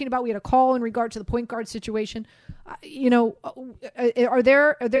been talking about, we had a call in regard to the point guard situation. Are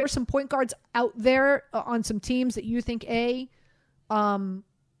there some point guards out there on some teams that you think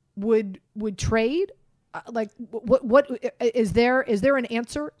would trade? What is there an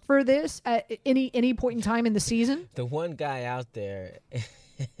answer for this at any point in time in the season? The one guy out there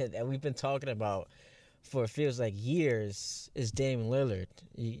that we've been talking about for it feels like years is Damian Lillard.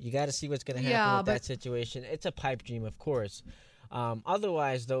 You got to see what's going to happen with that situation. It's a pipe dream, of course.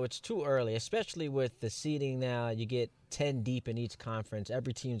 Otherwise, though, it's too early, especially with the seeding now. You get 10 deep in each conference.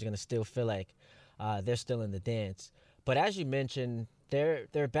 Every team's going to still feel like they're still in the dance. But as you mentioned,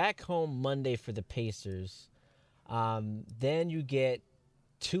 they're back home Monday for the Pacers. Then you get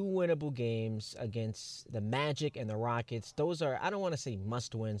 2 winnable games against the Magic and the Rockets. Those are, I don't want to say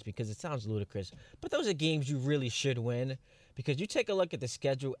must wins because it sounds ludicrous, but those are games you really should win, because you take a look at the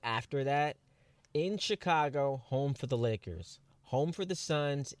schedule after that. In Chicago, home for the Lakers, home for the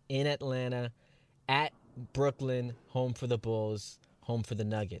Suns, in Atlanta, at Brooklyn, home for the Bulls, home for the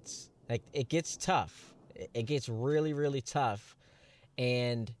Nuggets. Like, it gets tough. It gets really, really tough.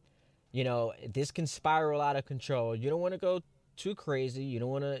 And, this can spiral out of control. You don't want to go too crazy. You don't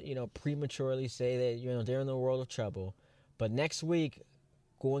want to, prematurely say that, they're in the world of trouble. But next week,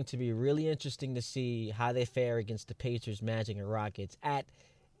 going to be really interesting to see how they fare against the Pacers, Magic, and Rockets. At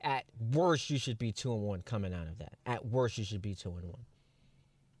worst, you should be 2-1 coming out of that. At worst, you should be 2-1.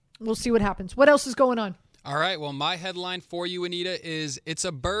 We'll see what happens. What else is going on? All right. Well, my headline for you, Anita, is "It's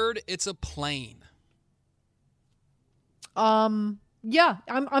a bird, it's a plane." Yeah,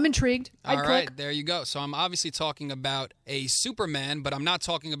 I'm intrigued. All right, there you go. So I'm obviously talking about a Superman, but I'm not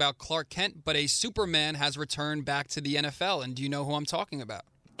talking about Clark Kent, but a Superman has returned back to the NFL. And do you know who I'm talking about?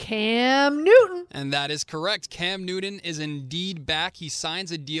 Cam Newton. And that is correct. Cam Newton is indeed back. He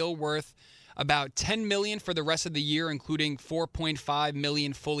signs a deal worth about $10 million for the rest of the year, including $4.5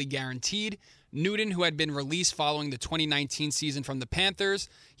 million fully guaranteed. Newton, who had been released following the 2019 season from the Panthers,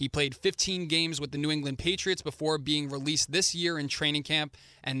 he played 15 games with the New England Patriots before being released this year in training camp,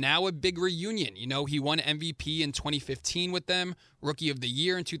 and now a big reunion. He won MVP in 2015 with them, Rookie of the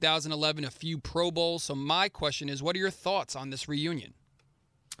Year in 2011, a few Pro Bowls. So my question is, what are your thoughts on this reunion?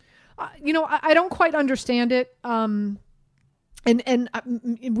 I don't quite understand it. And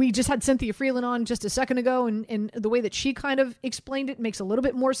we just had Cynthia Freeland on just a second ago, and the way that she kind of explained it makes a little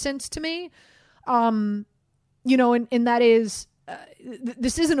bit more sense to me. And that is,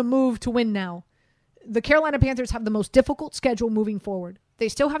 this isn't a move to win now. The Carolina Panthers have the most difficult schedule moving forward. They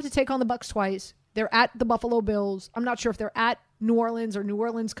still have to take on the Bucs twice. They're at the Buffalo Bills. I'm not sure if they're at New Orleans or New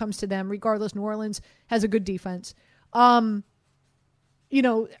Orleans comes to them. Regardless, New Orleans has a good defense. I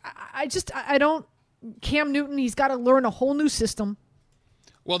don't. Cam Newton, he's got to learn a whole new system.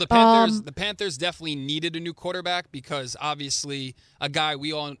 Well, the Panthers definitely needed a new quarterback because obviously a guy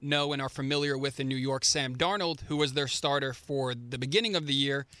we all know and are familiar with in New York, Sam Darnold, who was their starter for the beginning of the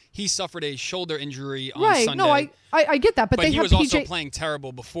year, he suffered a shoulder injury on Sunday. No, I get that, but they he was also playing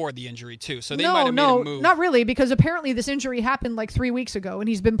terrible before the injury too, so they might have made a move. Not really, because apparently this injury happened like 3 weeks ago, and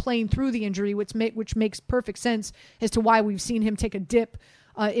he's been playing through the injury, which makes perfect sense as to why we've seen him take a dip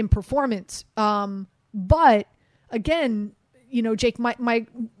in performance. But again, Jake, I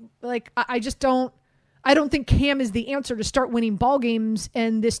don't think Cam is the answer to start winning ball games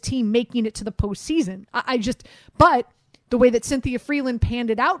and this team making it to the postseason. But the way that Cynthia Freeland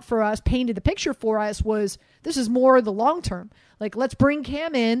painted the picture for us was, this is more the long term. Like, let's bring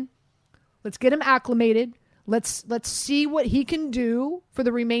Cam in, let's get him acclimated, Let's see what he can do for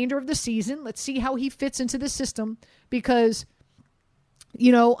the remainder of the season. Let's see how he fits into the system because,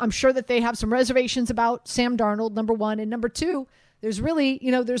 I'm sure that they have some reservations about Sam Darnold, number one. And number two, there's really,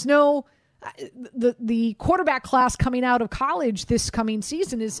 there's no the quarterback class coming out of college this coming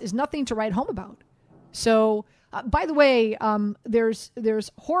season is nothing to write home about. So, by the way,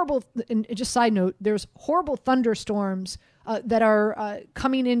 there's horrible, and just side note, there's horrible thunderstorms that are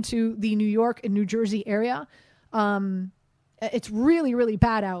coming into the New York and New Jersey area. It's really, really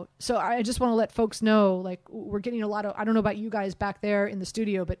bad out. So I just want to let folks know, like, we're getting a lot of, I don't know about you guys back there in the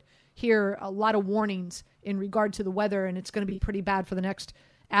studio, but here, a lot of warnings in regard to the weather, and it's going to be pretty bad for the next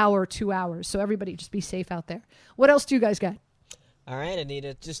hour, 2 hours. So everybody just be safe out there. What else do you guys got? All right,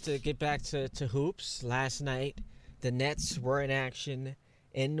 Anita, just to get back to hoops, last night the Nets were in action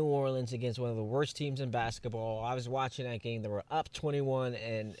in New Orleans against one of the worst teams in basketball. I was watching that game. They were up 21,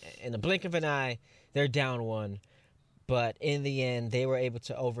 and in the blink of an eye, they're down one. But in the end, they were able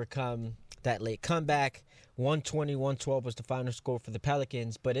to overcome that late comeback. 120-112 was the final score for the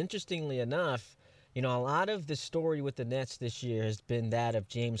Pelicans. But interestingly enough, a lot of the story with the Nets this year has been that of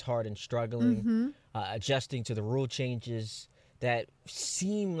James Harden struggling, adjusting to the rule changes that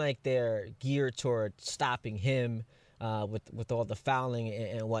seem like they're geared toward stopping him with all the fouling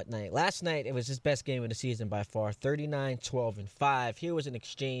and whatnot. Last night, it was his best game of the season by far, 39-12-5. Here was an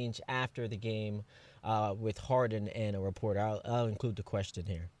exchange after the game with Harden and a reporter. I'll include the question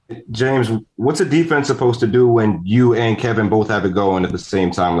here. James, what's a defense supposed to do when you and Kevin both have it going at the same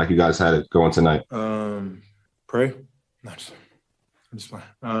time like you guys had it going tonight? Pray. No, I'm just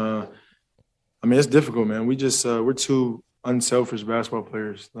fine. It's difficult, man. We're two unselfish basketball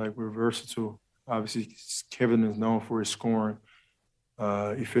players. Like, we're versatile. Obviously, Kevin is known for his scoring,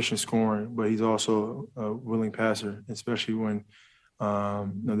 efficient scoring, but he's also a willing passer, especially when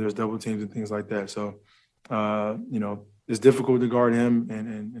there's double teams and things like that. So, it's difficult to guard him,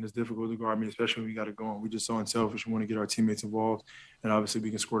 and it's difficult to guard me, especially when we got it going. We're just so unselfish. We want to get our teammates involved, and obviously we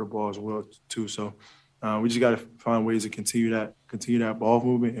can score the ball as well too. So, we just got to find ways to continue that ball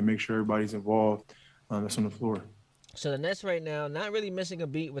movement and make sure everybody's involved that's on the floor. So the Nets right now, not really missing a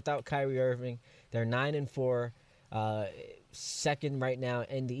beat without Kyrie Irving. They're 9-4, second right now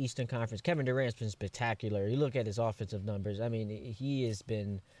in the Eastern Conference. Kevin Durant's been spectacular. You look at his offensive numbers. I mean, he has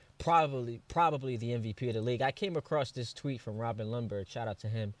been probably the MVP of the league. I came across this tweet from Robin Lundberg. Shout out to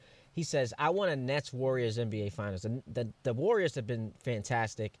him. He says, "I want a Nets-Warriors NBA Finals." And the Warriors have been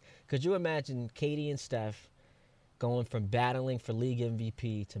fantastic. Could you imagine Katie and Steph going from battling for league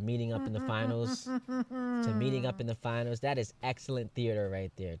MVP to meeting up in the finals, That is excellent theater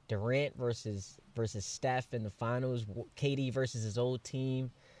right there. Durant versus Steph in the finals, KD versus his old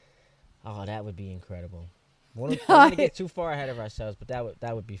team. Oh, that would be incredible. We don't want to get too far ahead of ourselves, but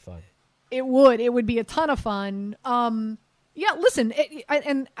that would be fun. It would be a ton of fun. Yeah, listen,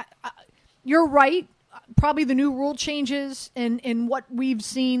 you're right. Probably the new rule changes and what we've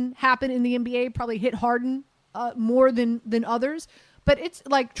seen happen in the NBA probably hit Harden more than others, but it's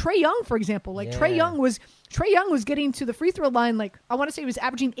like Trae Young, for example. Like, Trae Young was getting to the free throw line. Like, I want to say he was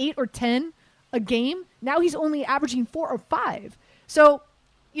averaging 8 or 10 a game. Now he's only averaging 4 or 5. So,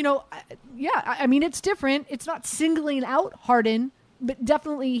 it's different. It's not singling out Harden, but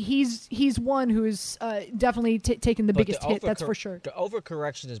definitely he's one who's definitely taken the biggest hit. That's for sure. The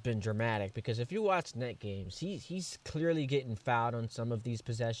overcorrection has been dramatic because if you watch net games, he's clearly getting fouled on some of these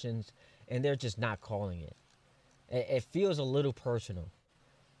possessions, and they're just not calling it. It feels a little personal.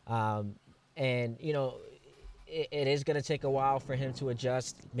 It is going to take a while for him to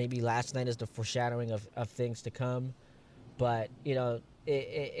adjust. Maybe last night is the foreshadowing of things to come. But,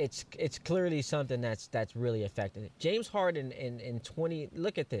 it's clearly something that's really affecting it. James Harden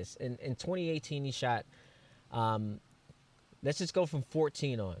look at this. In 2018, he shot, let's just go from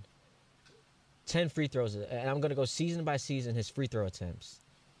 14 on. 10 free throws. And I'm going to go season by season, his free throw attempts.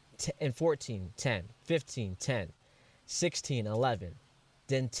 In 14, 10, 15, 10. 16, 11,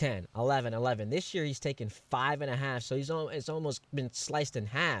 then 10, 11, 11. This year he's taken 5.5, so it's almost been sliced in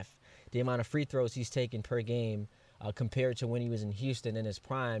half the amount of free throws he's taken per game compared to when he was in Houston in his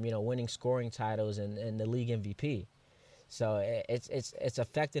prime, winning scoring titles and the league MVP. So it's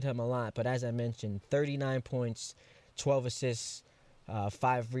affected him a lot. But as I mentioned, 39 points, 12 assists,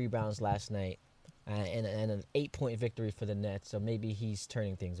 5 rebounds last night, and an 8-point victory for the Nets. So maybe he's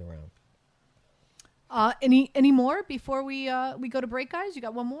turning things around. Any more before we go to break, guys? You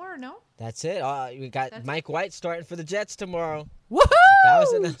got one more or no? That's it. We got Mike White starting for the Jets tomorrow. Woohoo! That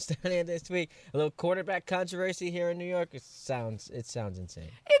was announced earlier this week. A little quarterback controversy here in New York. It sounds insane.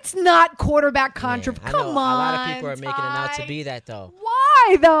 It's not quarterback controversy. Yeah, Come on, a lot of people are making it out to be that, though. Why?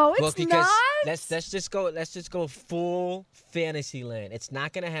 Why though? It's because not. Let's just go full fantasy land. It's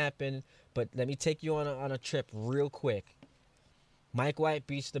not gonna happen. But let me take you on a trip real quick. Mike White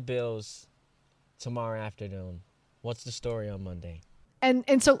beats the Bills tomorrow afternoon. What's the story on Monday?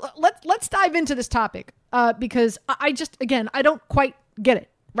 And so let's dive into this topic because I don't quite get it,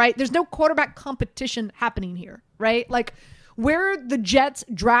 right? There's no quarterback competition happening here, right? Like where the Jets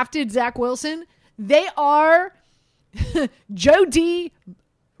drafted Zach Wilson, they are Joe D,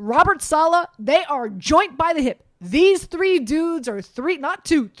 Robert Saleh, they are joint by the hip. These three dudes are three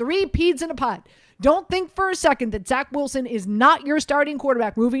peas in a pod. Don't think for a second that Zach Wilson is not your starting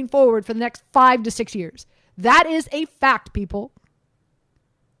quarterback moving forward for the next 5 to 6 years. That is a fact, people.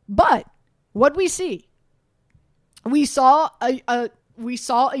 But what we see, we saw a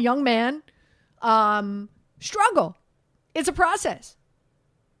young man struggle. It's a process,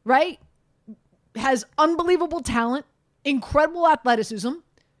 right? Has unbelievable talent, incredible athleticism.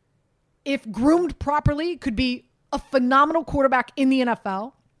 If groomed properly, could be a phenomenal quarterback in the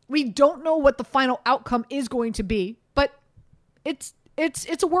NFL. We don't know what the final outcome is going to be, but it's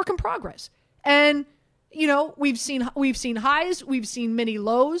a work in progress. And you know, we've seen highs, we've seen many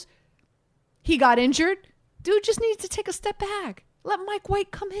lows. He got injured. Dude just needs to take a step back. Let Mike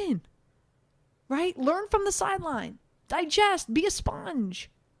White come in. Right? Learn from the sideline. Digest, be a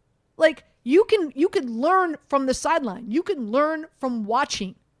sponge. Like you can learn from the sideline. You can learn from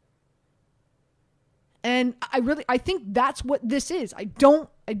watching. And I think that's what this is. I don't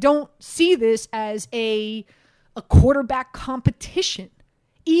see this as a quarterback competition,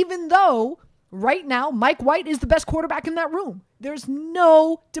 even though right now Mike White is the best quarterback in that room. There's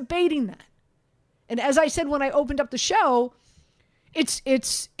no debating that. And as I said when I opened up the show, it's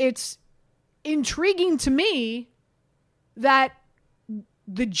intriguing to me that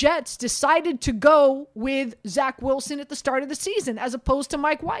the Jets decided to go with Zach Wilson at the start of the season as opposed to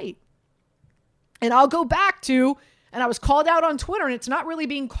Mike White. And I'll go back to, and I was called out on Twitter, and it's not really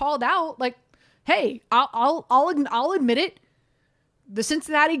being called out. Like, hey, I'll admit it. The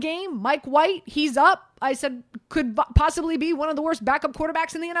Cincinnati game, Mike White, he's up. I said could possibly be one of the worst backup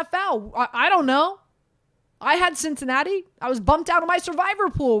quarterbacks in the NFL. I don't know. I had Cincinnati. I was bumped out of my survivor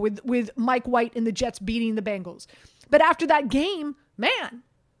pool with Mike White and the Jets beating the Bengals. But after that game, man,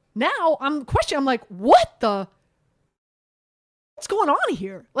 now I'm questioning. I'm like, what's going on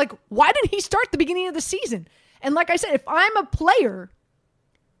here? Like, why didn't he start the beginning of the season? And like I said, if I'm a player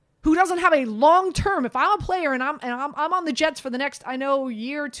who doesn't have a long term, if I'm a player and I'm on the Jets for the next,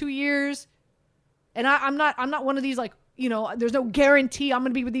 year, 2 years, and I'm not one of these like, there's no guarantee I'm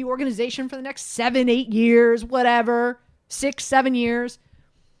going to be with the organization for the next 7, 8 years, whatever, 6, 7 years.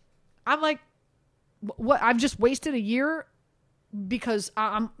 I'm like, what? I've just wasted a year because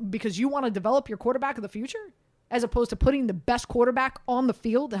you want to develop your quarterback of the future, as opposed to putting the best quarterback on the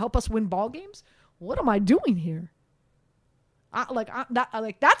field to help us win ball games. What am I doing here?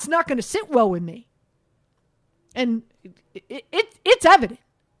 That's not going to sit well with me. And it's evident.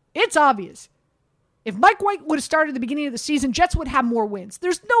 It's obvious. If Mike White would have started at the beginning of the season, Jets would have more wins.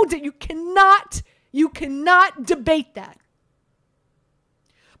 There's no doubt. You cannot debate that.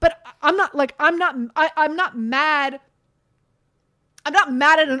 But I'm not mad. I'm not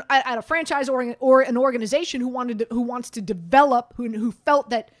mad at a franchise or an organization who wants to develop, who felt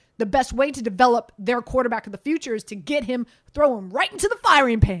that the best way to develop their quarterback of the future is to throw him right into the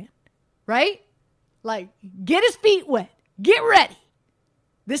firing pan, right? Like, get his feet wet, get ready.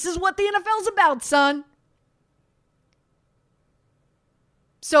 This is what the NFL's about, son.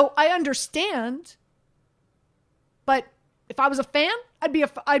 So I understand, but if I was a fan,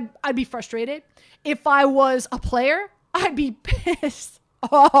 I'd be frustrated. If I was a player, I'd be pissed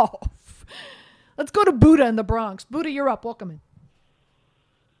off. Let's go to Buddha in the Bronx. Buddha, you're up. Welcome in.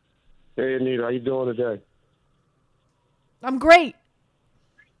 Hey, Anita. How you doing today? I'm great.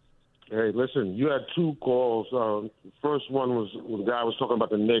 Hey, listen, you had 2 calls. First one was the guy was talking about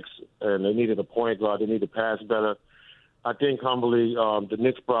the Knicks, and they needed a point guard. They need to pass better. I think, humbly, the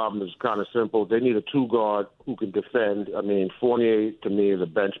Knicks' problem is kind of simple. They need a 2-guard who can defend. I mean, Fournier, to me, is a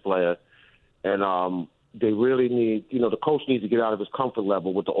bench player. And they really need, the coach needs to get out of his comfort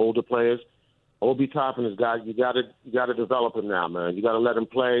level with the older players. Obi Toppin is guy. You got to develop him now, man. You got to let him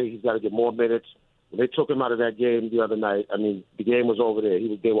play. He's got to get more minutes. When they took him out of that game the other night, I mean, the game was over there.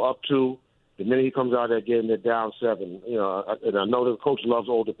 They were up 2. The minute he comes out of that game, they're down 7. And I know the coach loves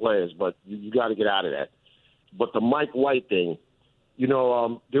older players, but you got to get out of that. But the Mike White thing, there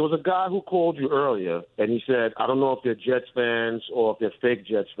was a guy who called you earlier, and he said, I don't know if they're Jets fans or if they're fake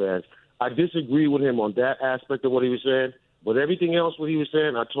Jets fans. I disagree with him on that aspect of what he was saying, but everything else what he was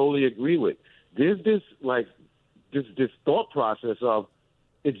saying, I totally agree with. There's this thought process of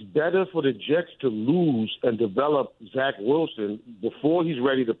it's better for the Jets to lose and develop Zach Wilson before he's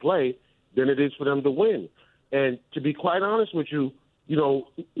ready to play than it is for them to win. And to be quite honest with you,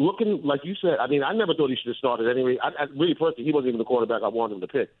 looking like you said, I mean, I never thought he should have started anyway. I really, personally, he wasn't even the quarterback I wanted him to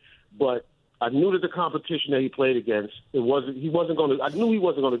pick. But I knew that the competition that he played against, I knew he wasn't going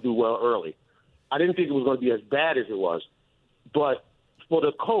to do well early. I didn't think it was going to be as bad as it was. But for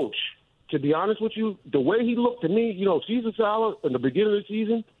the coach, to be honest with you, the way he looked to me, Cesar Salah in the beginning of the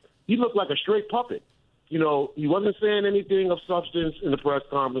season, he looked like a straight puppet. He wasn't saying anything of substance in the press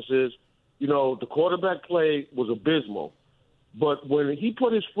conferences. The quarterback play was abysmal. But when he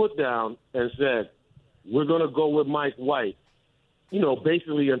put his foot down and said, we're going to go with Mike White,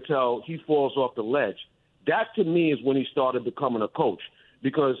 basically until he falls off the ledge, that to me is when he started becoming a coach.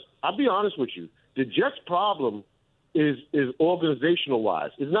 Because I'll be honest with you, the Jets' problem is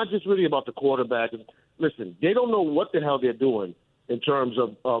organizational-wise. It's not just really about the quarterback. Listen, they don't know what the hell they're doing in terms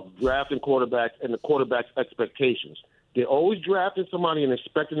of drafting quarterbacks and the quarterback's expectations. They're always drafting somebody and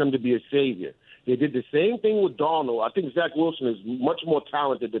expecting them to be a savior. They did the same thing with Darnold. I think Zach Wilson is much more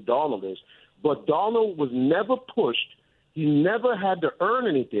talented than Darnold is. But Darnold was never pushed. He never had to earn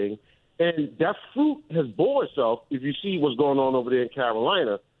anything. And that fruit has bore itself if you see what's going on over there in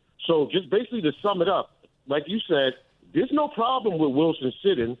Carolina. So just basically to sum it up, like you said, there's no problem with Wilson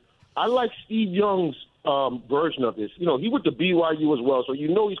sitting. I like Steve Young's version of this. He went to BYU as well, so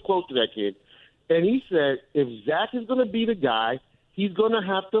he's close to that kid. And he said if Zach is going to be the guy, he's going to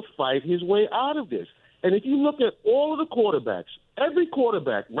have to fight his way out of this. And if you look at all of the quarterbacks, every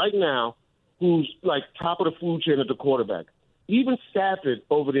quarterback right now who's like top of the food chain at the quarterback, even Stafford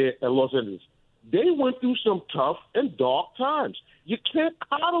over there at Los Angeles, they went through some tough and dark times. You can't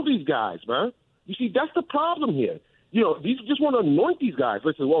coddle these guys, man. You see, that's the problem here. These just want to anoint these guys.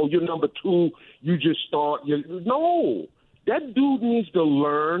 Listen, you're number 2, you just start. No, that dude needs to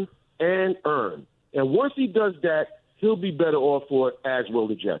learn and earn. And once he does that, he'll be better off for it, as will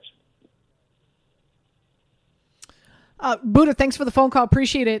the Jets. Buddha, thanks for the phone call.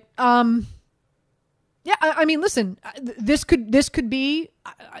 Appreciate it. Yeah, I mean, listen, this could be,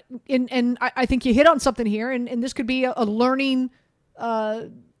 and I think you hit on something here, and this could be a learning, a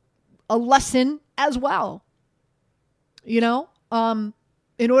lesson as well.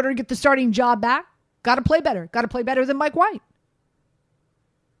 In order to get the starting job back, got to play better. Got to play better than Mike White.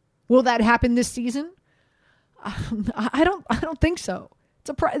 Will that happen this season? I don't think so.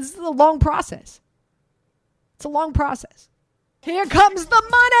 This is a long process. It's a long process. Here comes the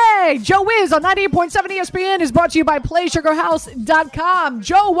money. Joe Wiz on 98.7 ESPN is brought to you by PlaySugarHouse.com.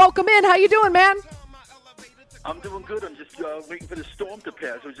 Joe, welcome in. How you doing, man? I'm doing good. I'm just waiting for the storm to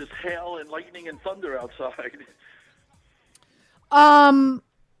pass. It was just hail and lightning and thunder outside.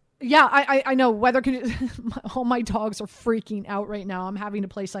 Yeah, I know weather can. All my dogs are freaking out right now. I'm having to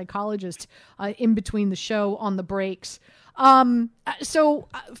play psychologist in between the show on the breaks. So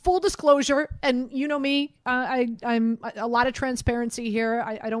full disclosure, and you know me, I'm a lot of transparency here.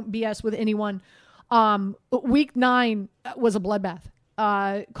 I don't BS with anyone. Week 9 was a bloodbath.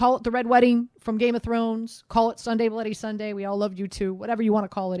 Call it the Red Wedding from Game of Thrones. Call it Sunday Bloody Sunday. We all loved you too. Whatever you want to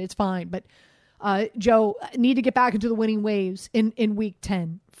call it, it's fine. But Joe, need to get back into the winning waves in week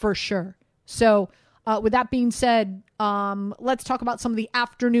 10 for sure. So with that being said, let's talk about some of the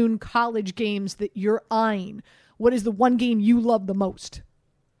afternoon college games that you're eyeing. What is the one game you love the most?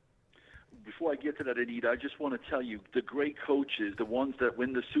 Before I get to that, Anita, I just want to tell you, the great coaches, the ones that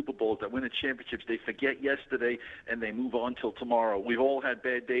win the Super Bowls, that win the championships, they forget yesterday and they move on till tomorrow. We've all had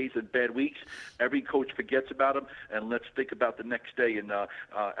bad days and bad weeks. Every coach forgets about them, and let's think about the next day. And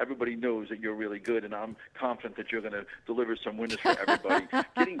everybody knows that you're really good, and I'm confident that you're going to deliver some winners for everybody.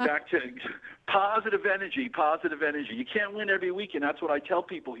 Getting back to positive energy. You can't win every week, and that's what I tell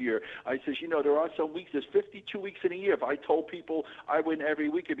people here. I says, there are some weeks, there's 52 weeks in a year. If I told people I win every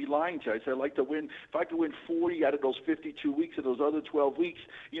week, I'd be lying to you. I said, I'd like to win. If I could win 40 out of those 52 weeks of those other 12 weeks,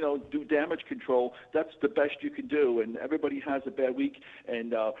 do damage control, that's the best you can do. And everybody has a bad week,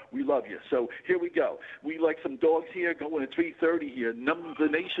 and we love you. So here we go. We like some dogs here going at 3:30 here. The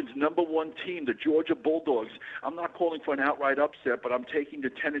nation's number 1 team, the Georgia Bulldogs. I'm not calling for an outright upset, but I'm taking the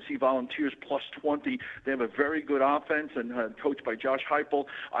Tennessee Volunteers plus 20. They have a very good offense and coached by Josh Heupel.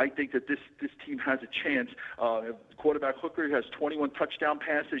 I think that this team has a chance. Quarterback Hooker has 21 touchdown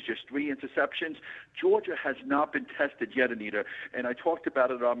passes, just 3 interceptions. interceptions. Georgia has not been tested yet, Anita, and I talked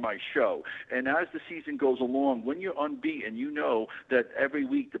about it on my show. And as the season goes along, when you're unbeaten, you know that every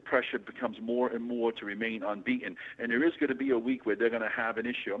week the pressure becomes more and more to remain unbeaten. And there is going to be a week where they're going to have an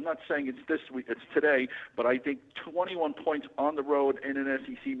issue. I'm not saying it's this week, it's today, but I think 21 points on the road in an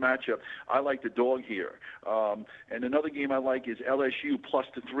SEC matchup, I like the dog here. And another game I like is LSU plus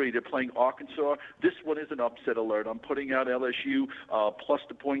the 3. They're playing Arkansas. This one is an upset alert. I'm putting out LSU plus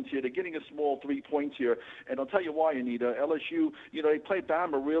the points here. They're getting a small 3 points here. And I'll tell you why, Anita. LSU, they played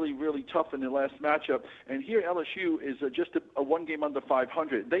Bama really, really tough in their last matchup. And here LSU is just a one game under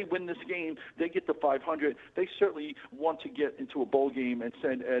 500. They win this game, they get to 500. They certainly want to get into a bowl game and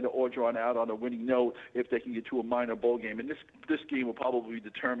send Ed Orgeron out on a winning note if they can get to a minor bowl game. And this game will probably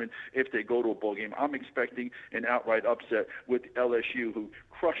determine if they go to a bowl game. I'm expecting an outright upset with LSU, who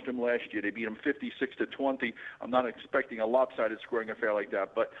crushed them last year. They beat them 56-20. I'm not expecting a lopsided scoring affair like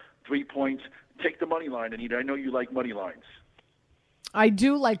that, but 3 points. Take the money line, Anita. I know you like money lines. I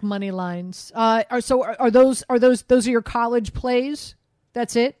do like money lines. Are those your college plays?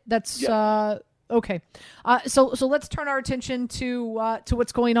 That's it. That's okay. So let's turn our attention to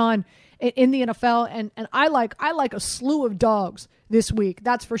what's going on in the NFL, and I like a slew of dogs this week.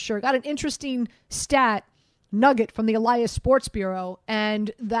 That's for sure. Got an interesting stat nugget from the Elias Sports Bureau,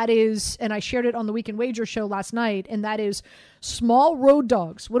 and that is, and I shared it on the Weekend Wager show last night, and that is small road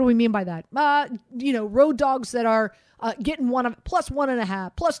dogs. What do we mean by that? Road dogs that are getting plus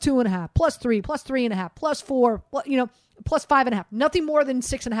 1.5, plus 2.5, plus 3, plus 3.5, plus 4, plus 5.5. Nothing more than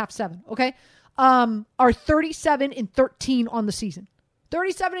 6.5, 7. Okay, are 37-13 on the season.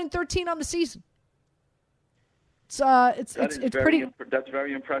 37-13 on the season. It's pretty. That's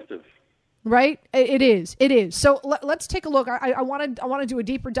very impressive. Right? It is. So let's take a look. I want to do a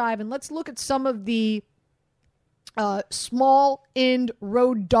deeper dive, and let's look at some of the small end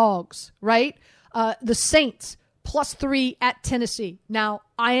road dogs, right? The Saints plus 3 at Tennessee. Now,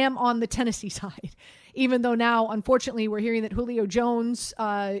 I am on the Tennessee side, even though now, unfortunately, we're hearing that Julio Jones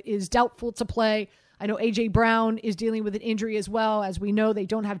is doubtful to play. I know A.J. Brown is dealing with an injury as well. As we know, they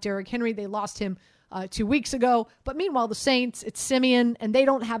don't have Derrick Henry. They lost him 2 weeks ago. But meanwhile, the Saints, it's Simeon, and they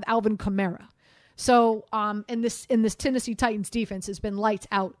don't have Alvin Kamara. So, and this Tennessee Titans defense has been lights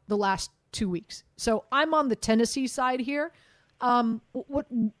out the last 2 weeks. So I'm on the Tennessee side here. What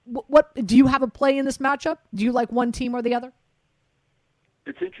do you have a play in this matchup? Do you like one team or the other?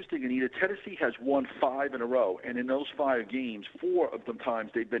 It's interesting, Anita. Tennessee has won 5 in a row, and in those 5 games, 4 of them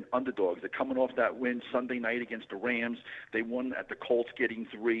times they've been underdogs. They're coming off that win Sunday night against the Rams. They won at the Colts, getting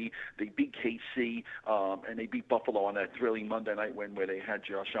 3. They beat KC, and they beat Buffalo on that thrilling Monday night win where they had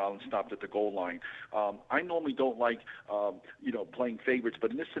Josh Allen stopped at the goal line. I normally don't like, playing favorites, but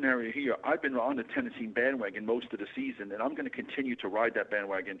in this scenario here, I've been on the Tennessee bandwagon most of the season, and I'm going to continue to ride that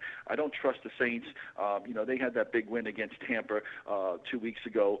bandwagon. I don't trust the Saints. They had that big win against Tampa 2 weeks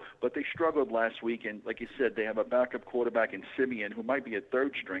ago, but they struggled last week, and like you said, they have a backup quarterback in Simeon who might be a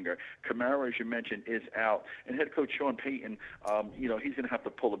third stringer. Kamara, as you mentioned, is out, and head coach Sean Payton, he's going to have to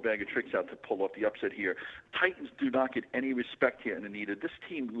pull a bag of tricks out to pull off the upset here. Titans do not get any respect here, Anita. This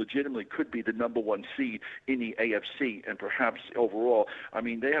team legitimately could be the number 1 seed in the AFC, and perhaps overall. I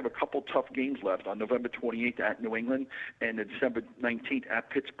mean, they have a couple tough games left on November 28th at New England and December 19th at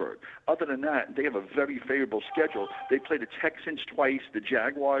Pittsburgh. Other than that, they have a very favorable schedule. They play the Texans twice, the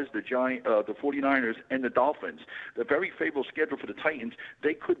Jaguars, the 49ers, and the Dolphins. The very favorable schedule for the Titans.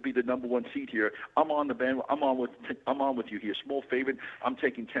 They could be the number 1 seed here. I'm on the band. I'm on with you here. Small favorite. I'm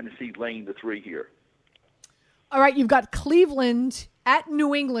taking Tennessee laying the 3 here. All right, you've got Cleveland at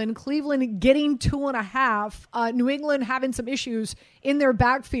New England. Cleveland getting 2.5. New England having some issues in their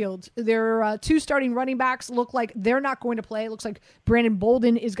backfield. Their 2 starting running backs look like they're not going to play. It looks like Brandon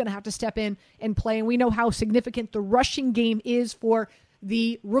Bolden is going to have to step in and play. And we know how significant the rushing game is for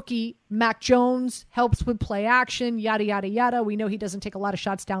the rookie. Mac Jones helps with play action, yada, yada, yada. We know he doesn't take a lot of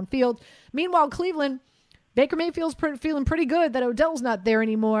shots downfield. Meanwhile, Cleveland, Baker Mayfield's feeling pretty good that Odell's not there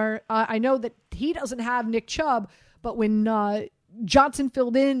anymore. I know that he doesn't have Nick Chubb, but when Johnson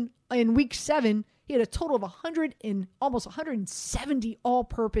filled in week 7, he had a total of almost 170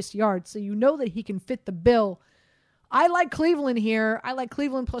 all-purpose yards. So you know that he can fit the bill. I like Cleveland here. I like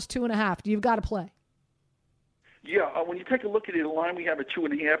Cleveland plus 2.5. You've got to play. Yeah, when you take a look at it, the line we have at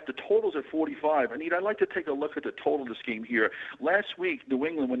 2.5, the total's at 45. Anita, I'd like to take a look at the total of this game here. Last week, New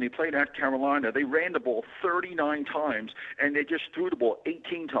England, when they played at Carolina, they ran the ball 39 times, and they just threw the ball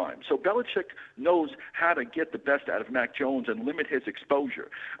 18 times. So Belichick knows how to get the best out of Mac Jones and limit his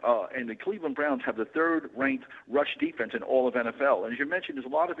exposure. And the Cleveland Browns have the third-ranked rush defense in all of NFL. And as you mentioned, there's a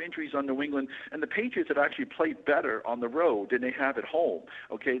lot of injuries on New England, and the Patriots have actually played better on the road than they have at home.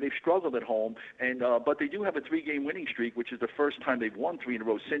 Okay, they've struggled at home, and but they do have a three-game winning streak, which is the first time they've won 3 in a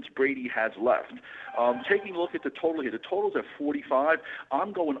row since Brady has left. Taking a look at the total here, the total's at 45.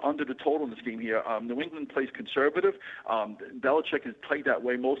 I'm going under the total in this game here. New England plays conservative. Belichick has played that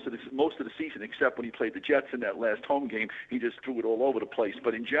way most of the season, except when he played the Jets in that last home game. He just threw it all over the place.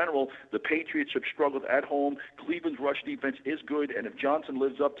 But in general, the Patriots have struggled at home. Cleveland's rush defense is good, and if Johnson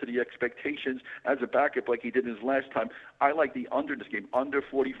lives up to the expectations as a backup like he did in his last time, I like the under in this game, under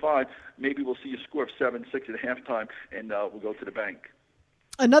 45. Maybe we'll see a score of 7-6 at halftime, and we'll go to the bank.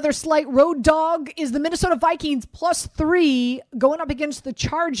 Another slight road dog is the Minnesota Vikings +3 going up against the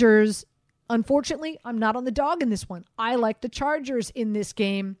Chargers. Unfortunately, I'm not on the dog in this one. I like the Chargers in this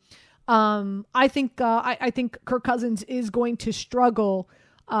game. I think Kirk Cousins is going to struggle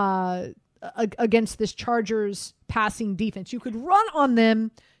against this Chargers passing defense. You could run on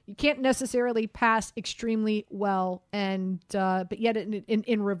them. You can't necessarily pass extremely well, but yet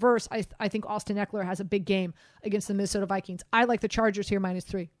in reverse, I think Austin Eckler has a big game against the Minnesota Vikings. I like the Chargers here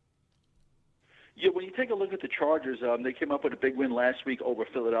 -3. Yeah, when you take a look at the Chargers, they came up with a big win last week over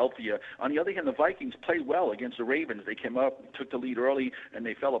Philadelphia. On the other hand, the Vikings played well against the Ravens. They came up, took the lead early, and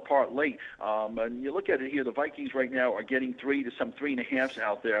they fell apart late. And you look at it here, the Vikings right now are getting 3 to some 3.5s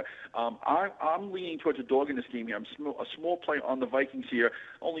out there. I'm leaning towards a dog in this game here. I'm a small play on the Vikings here.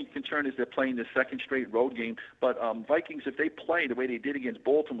 Only concern is they're playing the second straight road game. But Vikings, if they play the way they did against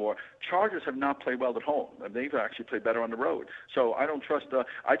Baltimore, Chargers have not played well at home. They've actually played better on the road. So I don't trust.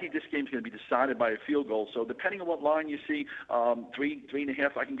 I think this game's going to be decided by a field goal. So depending on what line you see,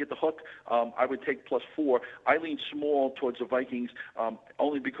 3.5, I can get the hook. I would take +4. I lean small towards the Vikings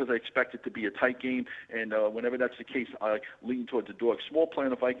only because I expect it to be a tight game. And whenever that's the case, I lean towards the dog. Small play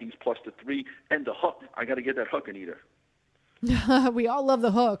on the Vikings +3 and the hook. I got to get that hook, Anita. We all love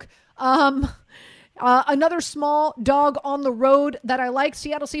the hook. Another small dog on the road that I like,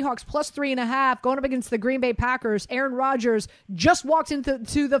 Seattle Seahawks +3.5 going up against the Green Bay Packers. Aaron Rodgers just walked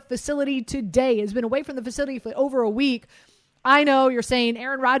into the facility today. Has been away from the facility for over a week. I know you're saying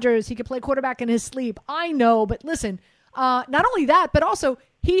Aaron Rodgers, he could play quarterback in his sleep. I know, but listen, not only that, but also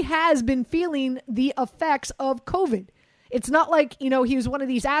he has been feeling the effects of COVID. It's not like, he was one of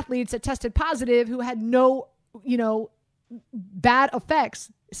these athletes that tested positive who had no, bad effects.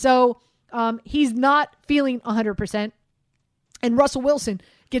 So he's not feeling 100%. And Russell Wilson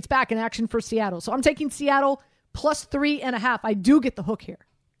gets back in action for Seattle. So I'm taking Seattle +3.5. I do get the hook here.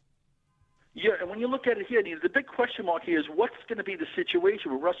 Yeah, and when you look at it here, the big question mark here is what's going to be the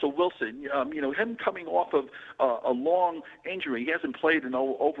situation with Russell Wilson? Him coming off of a long injury. He hasn't played in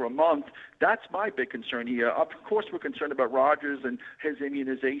over a month. That's my big concern here. Of course, we're concerned about Rodgers and his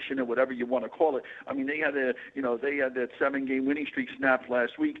immunization or whatever you want to call it. I mean, they had that 7-game winning streak snapped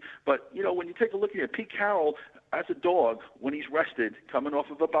last week. But, when you take a look at Pete Carroll, as a dog, when he's rested, coming off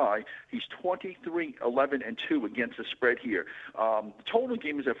of a bye, he's 23-11-2 against the spread here. The total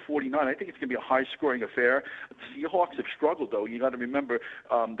game is at 49. I think it's going to be a high-scoring affair. The Seahawks have struggled, though. You got to remember,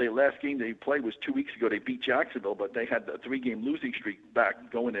 the last game they played was 2 weeks ago. They beat Jacksonville, but they had a 3-game losing streak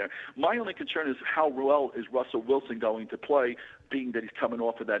back going there. My only concern is how well is Russell Wilson going to play, being that he's coming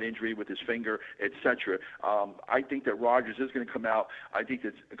off of that injury with his finger, etc. I think that Rodgers is going to come out. I think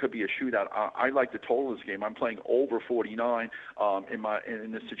that it could be a shootout. I like the total of this game. I'm playing over 49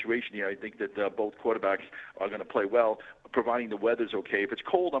 in this situation here. I think that both quarterbacks are going to play well, providing the weather's okay. If it's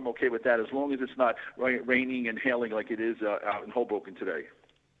cold, I'm okay with that, as long as it's not raining and hailing like it is out in Hoboken today.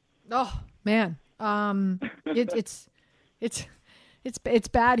 Oh man, it's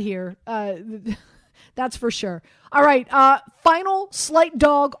bad here. That's for sure. All right, final slight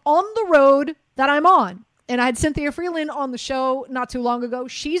dog on the road that I'm on. And I had Cynthia Freeland on the show not too long ago.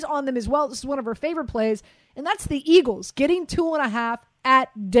 She's on them as well. This is one of her favorite plays, and that's the Eagles getting 2.5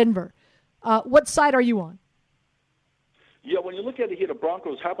 at Denver. What side are you on? Yeah, when you look at it here, the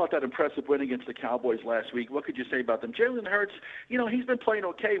Broncos, how about that impressive win against the Cowboys last week? What could you say about them? Jalen Hurts, he's been playing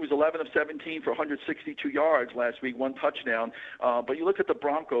okay. He was 11 of 17 for 162 yards last week, 1 touchdown. But you look at the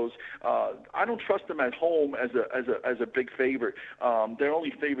Broncos, I don't trust them at home as a big favorite. They're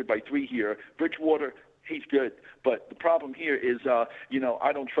only favored by 3 here. Bridgewater He's good. But the problem here is, I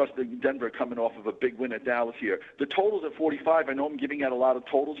don't trust Denver coming off of a big win at Dallas here. The total's at 45. I know I'm giving out a lot of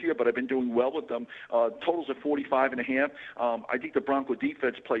totals here, but I've been doing well with them. Totals at 45.5. I think the Bronco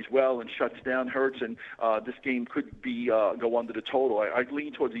defense plays well and shuts down Hurts, and this game could be go under the total. I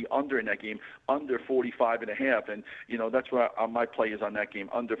lean towards the under in that game, under 45.5, and that's where my play is on that game,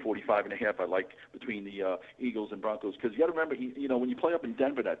 under 45.5. I like between the Eagles and Broncos, because you got to remember, when you play up in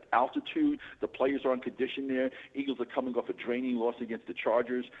Denver, that altitude, the players are in condition there. Eagles are coming off a draining loss against the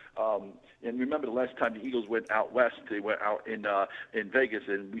Chargers. And remember the last time the Eagles went out west, they went out in Vegas,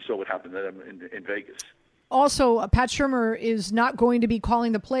 and we saw what happened to them in Vegas. Also, Pat Shurmur is not going to be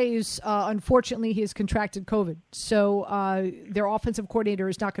calling the plays. Unfortunately, he has contracted COVID. So their offensive coordinator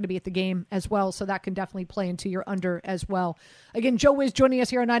is not going to be at the game as well. So that can definitely play into your under as well. Again, Joe Wiz joining us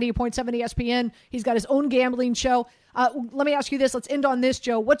here on 98.7 ESPN. He's got his own gambling show. Let me ask you this. Let's end on this,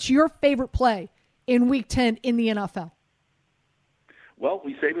 Joe. What's your favorite play in Week 10 in the NFL? Well,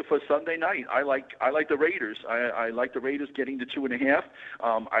 we save it for Sunday night. I like the Raiders. I like the Raiders getting to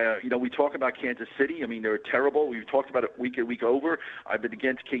 2.5. We talk about Kansas City. I mean, they're terrible. We've talked about it week over. I've been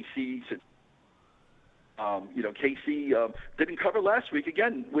against KC since. KC didn't cover last week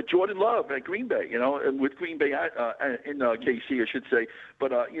again with Jordan Love at Green Bay. And with Green Bay in KC, I should say.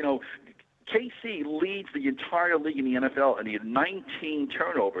 But KC leads the entire league in the NFL, and he had 19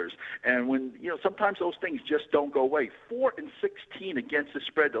 turnovers. And when sometimes those things just don't go away. 4-16 against the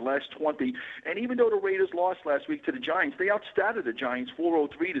spread the last 20. And even though the Raiders lost last week to the Giants, they outstatted the Giants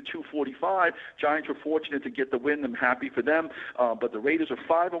 403 to 245. Giants were fortunate to get the win. I'm happy for them. But the Raiders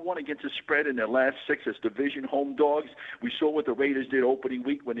are 5-1 against the spread in their last 6 as division home dogs. We saw what the Raiders did opening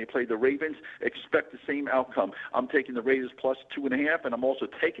week when they played the Ravens. Expect the same outcome. I'm taking the Raiders plus 2.5, and I'm also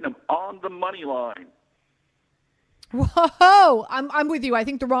taking them on the money line. Whoa! I'm with you. I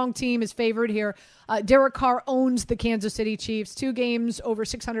think the wrong team is favored here. Derek Carr owns the Kansas City Chiefs. 2 games over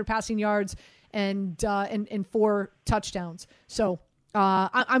 600 passing yards and 4 touchdowns. So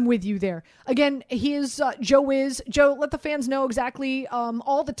I'm with you there. Again, he is Joe Wiz. Joe, let the fans know exactly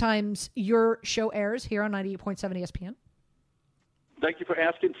all the times your show airs here on 98.7 ESPN. Thank you for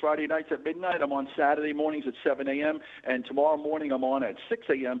asking. Friday nights at midnight. I'm on Saturday mornings at 7 a.m. And tomorrow morning I'm on at 6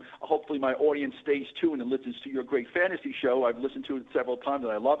 a.m. Hopefully my audience stays tuned and listens to your great fantasy show. I've listened to it several times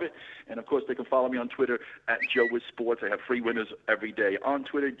and I love it. And, of course, they can follow me on Twitter at Joe Wiz Sports. I have free winners every day. On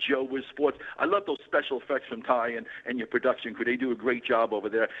Twitter, Joe Wiz Sports. I love those special effects from Ty and your production crew. They do a great job over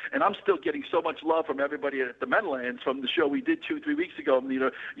there. And I'm still getting so much love from everybody at the Meadowlands from the show we did 2-3 weeks ago.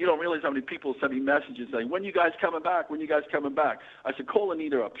 You don't realize how many people send me messages saying, when you guys coming back? When you guys coming back? I said, call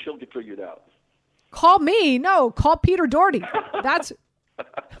Anita up. She'll get figured out. Call me? No, call Peter Doherty. That's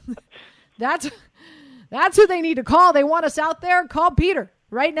who they need to call. They want us out there. Call Peter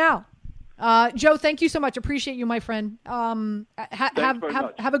right now. Joe, thank you so much. Appreciate you, my friend. Have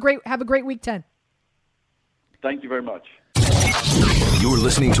a great week 10. Thank you very much. You're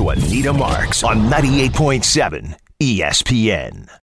listening to Anita Marks on 98.7 ESPN.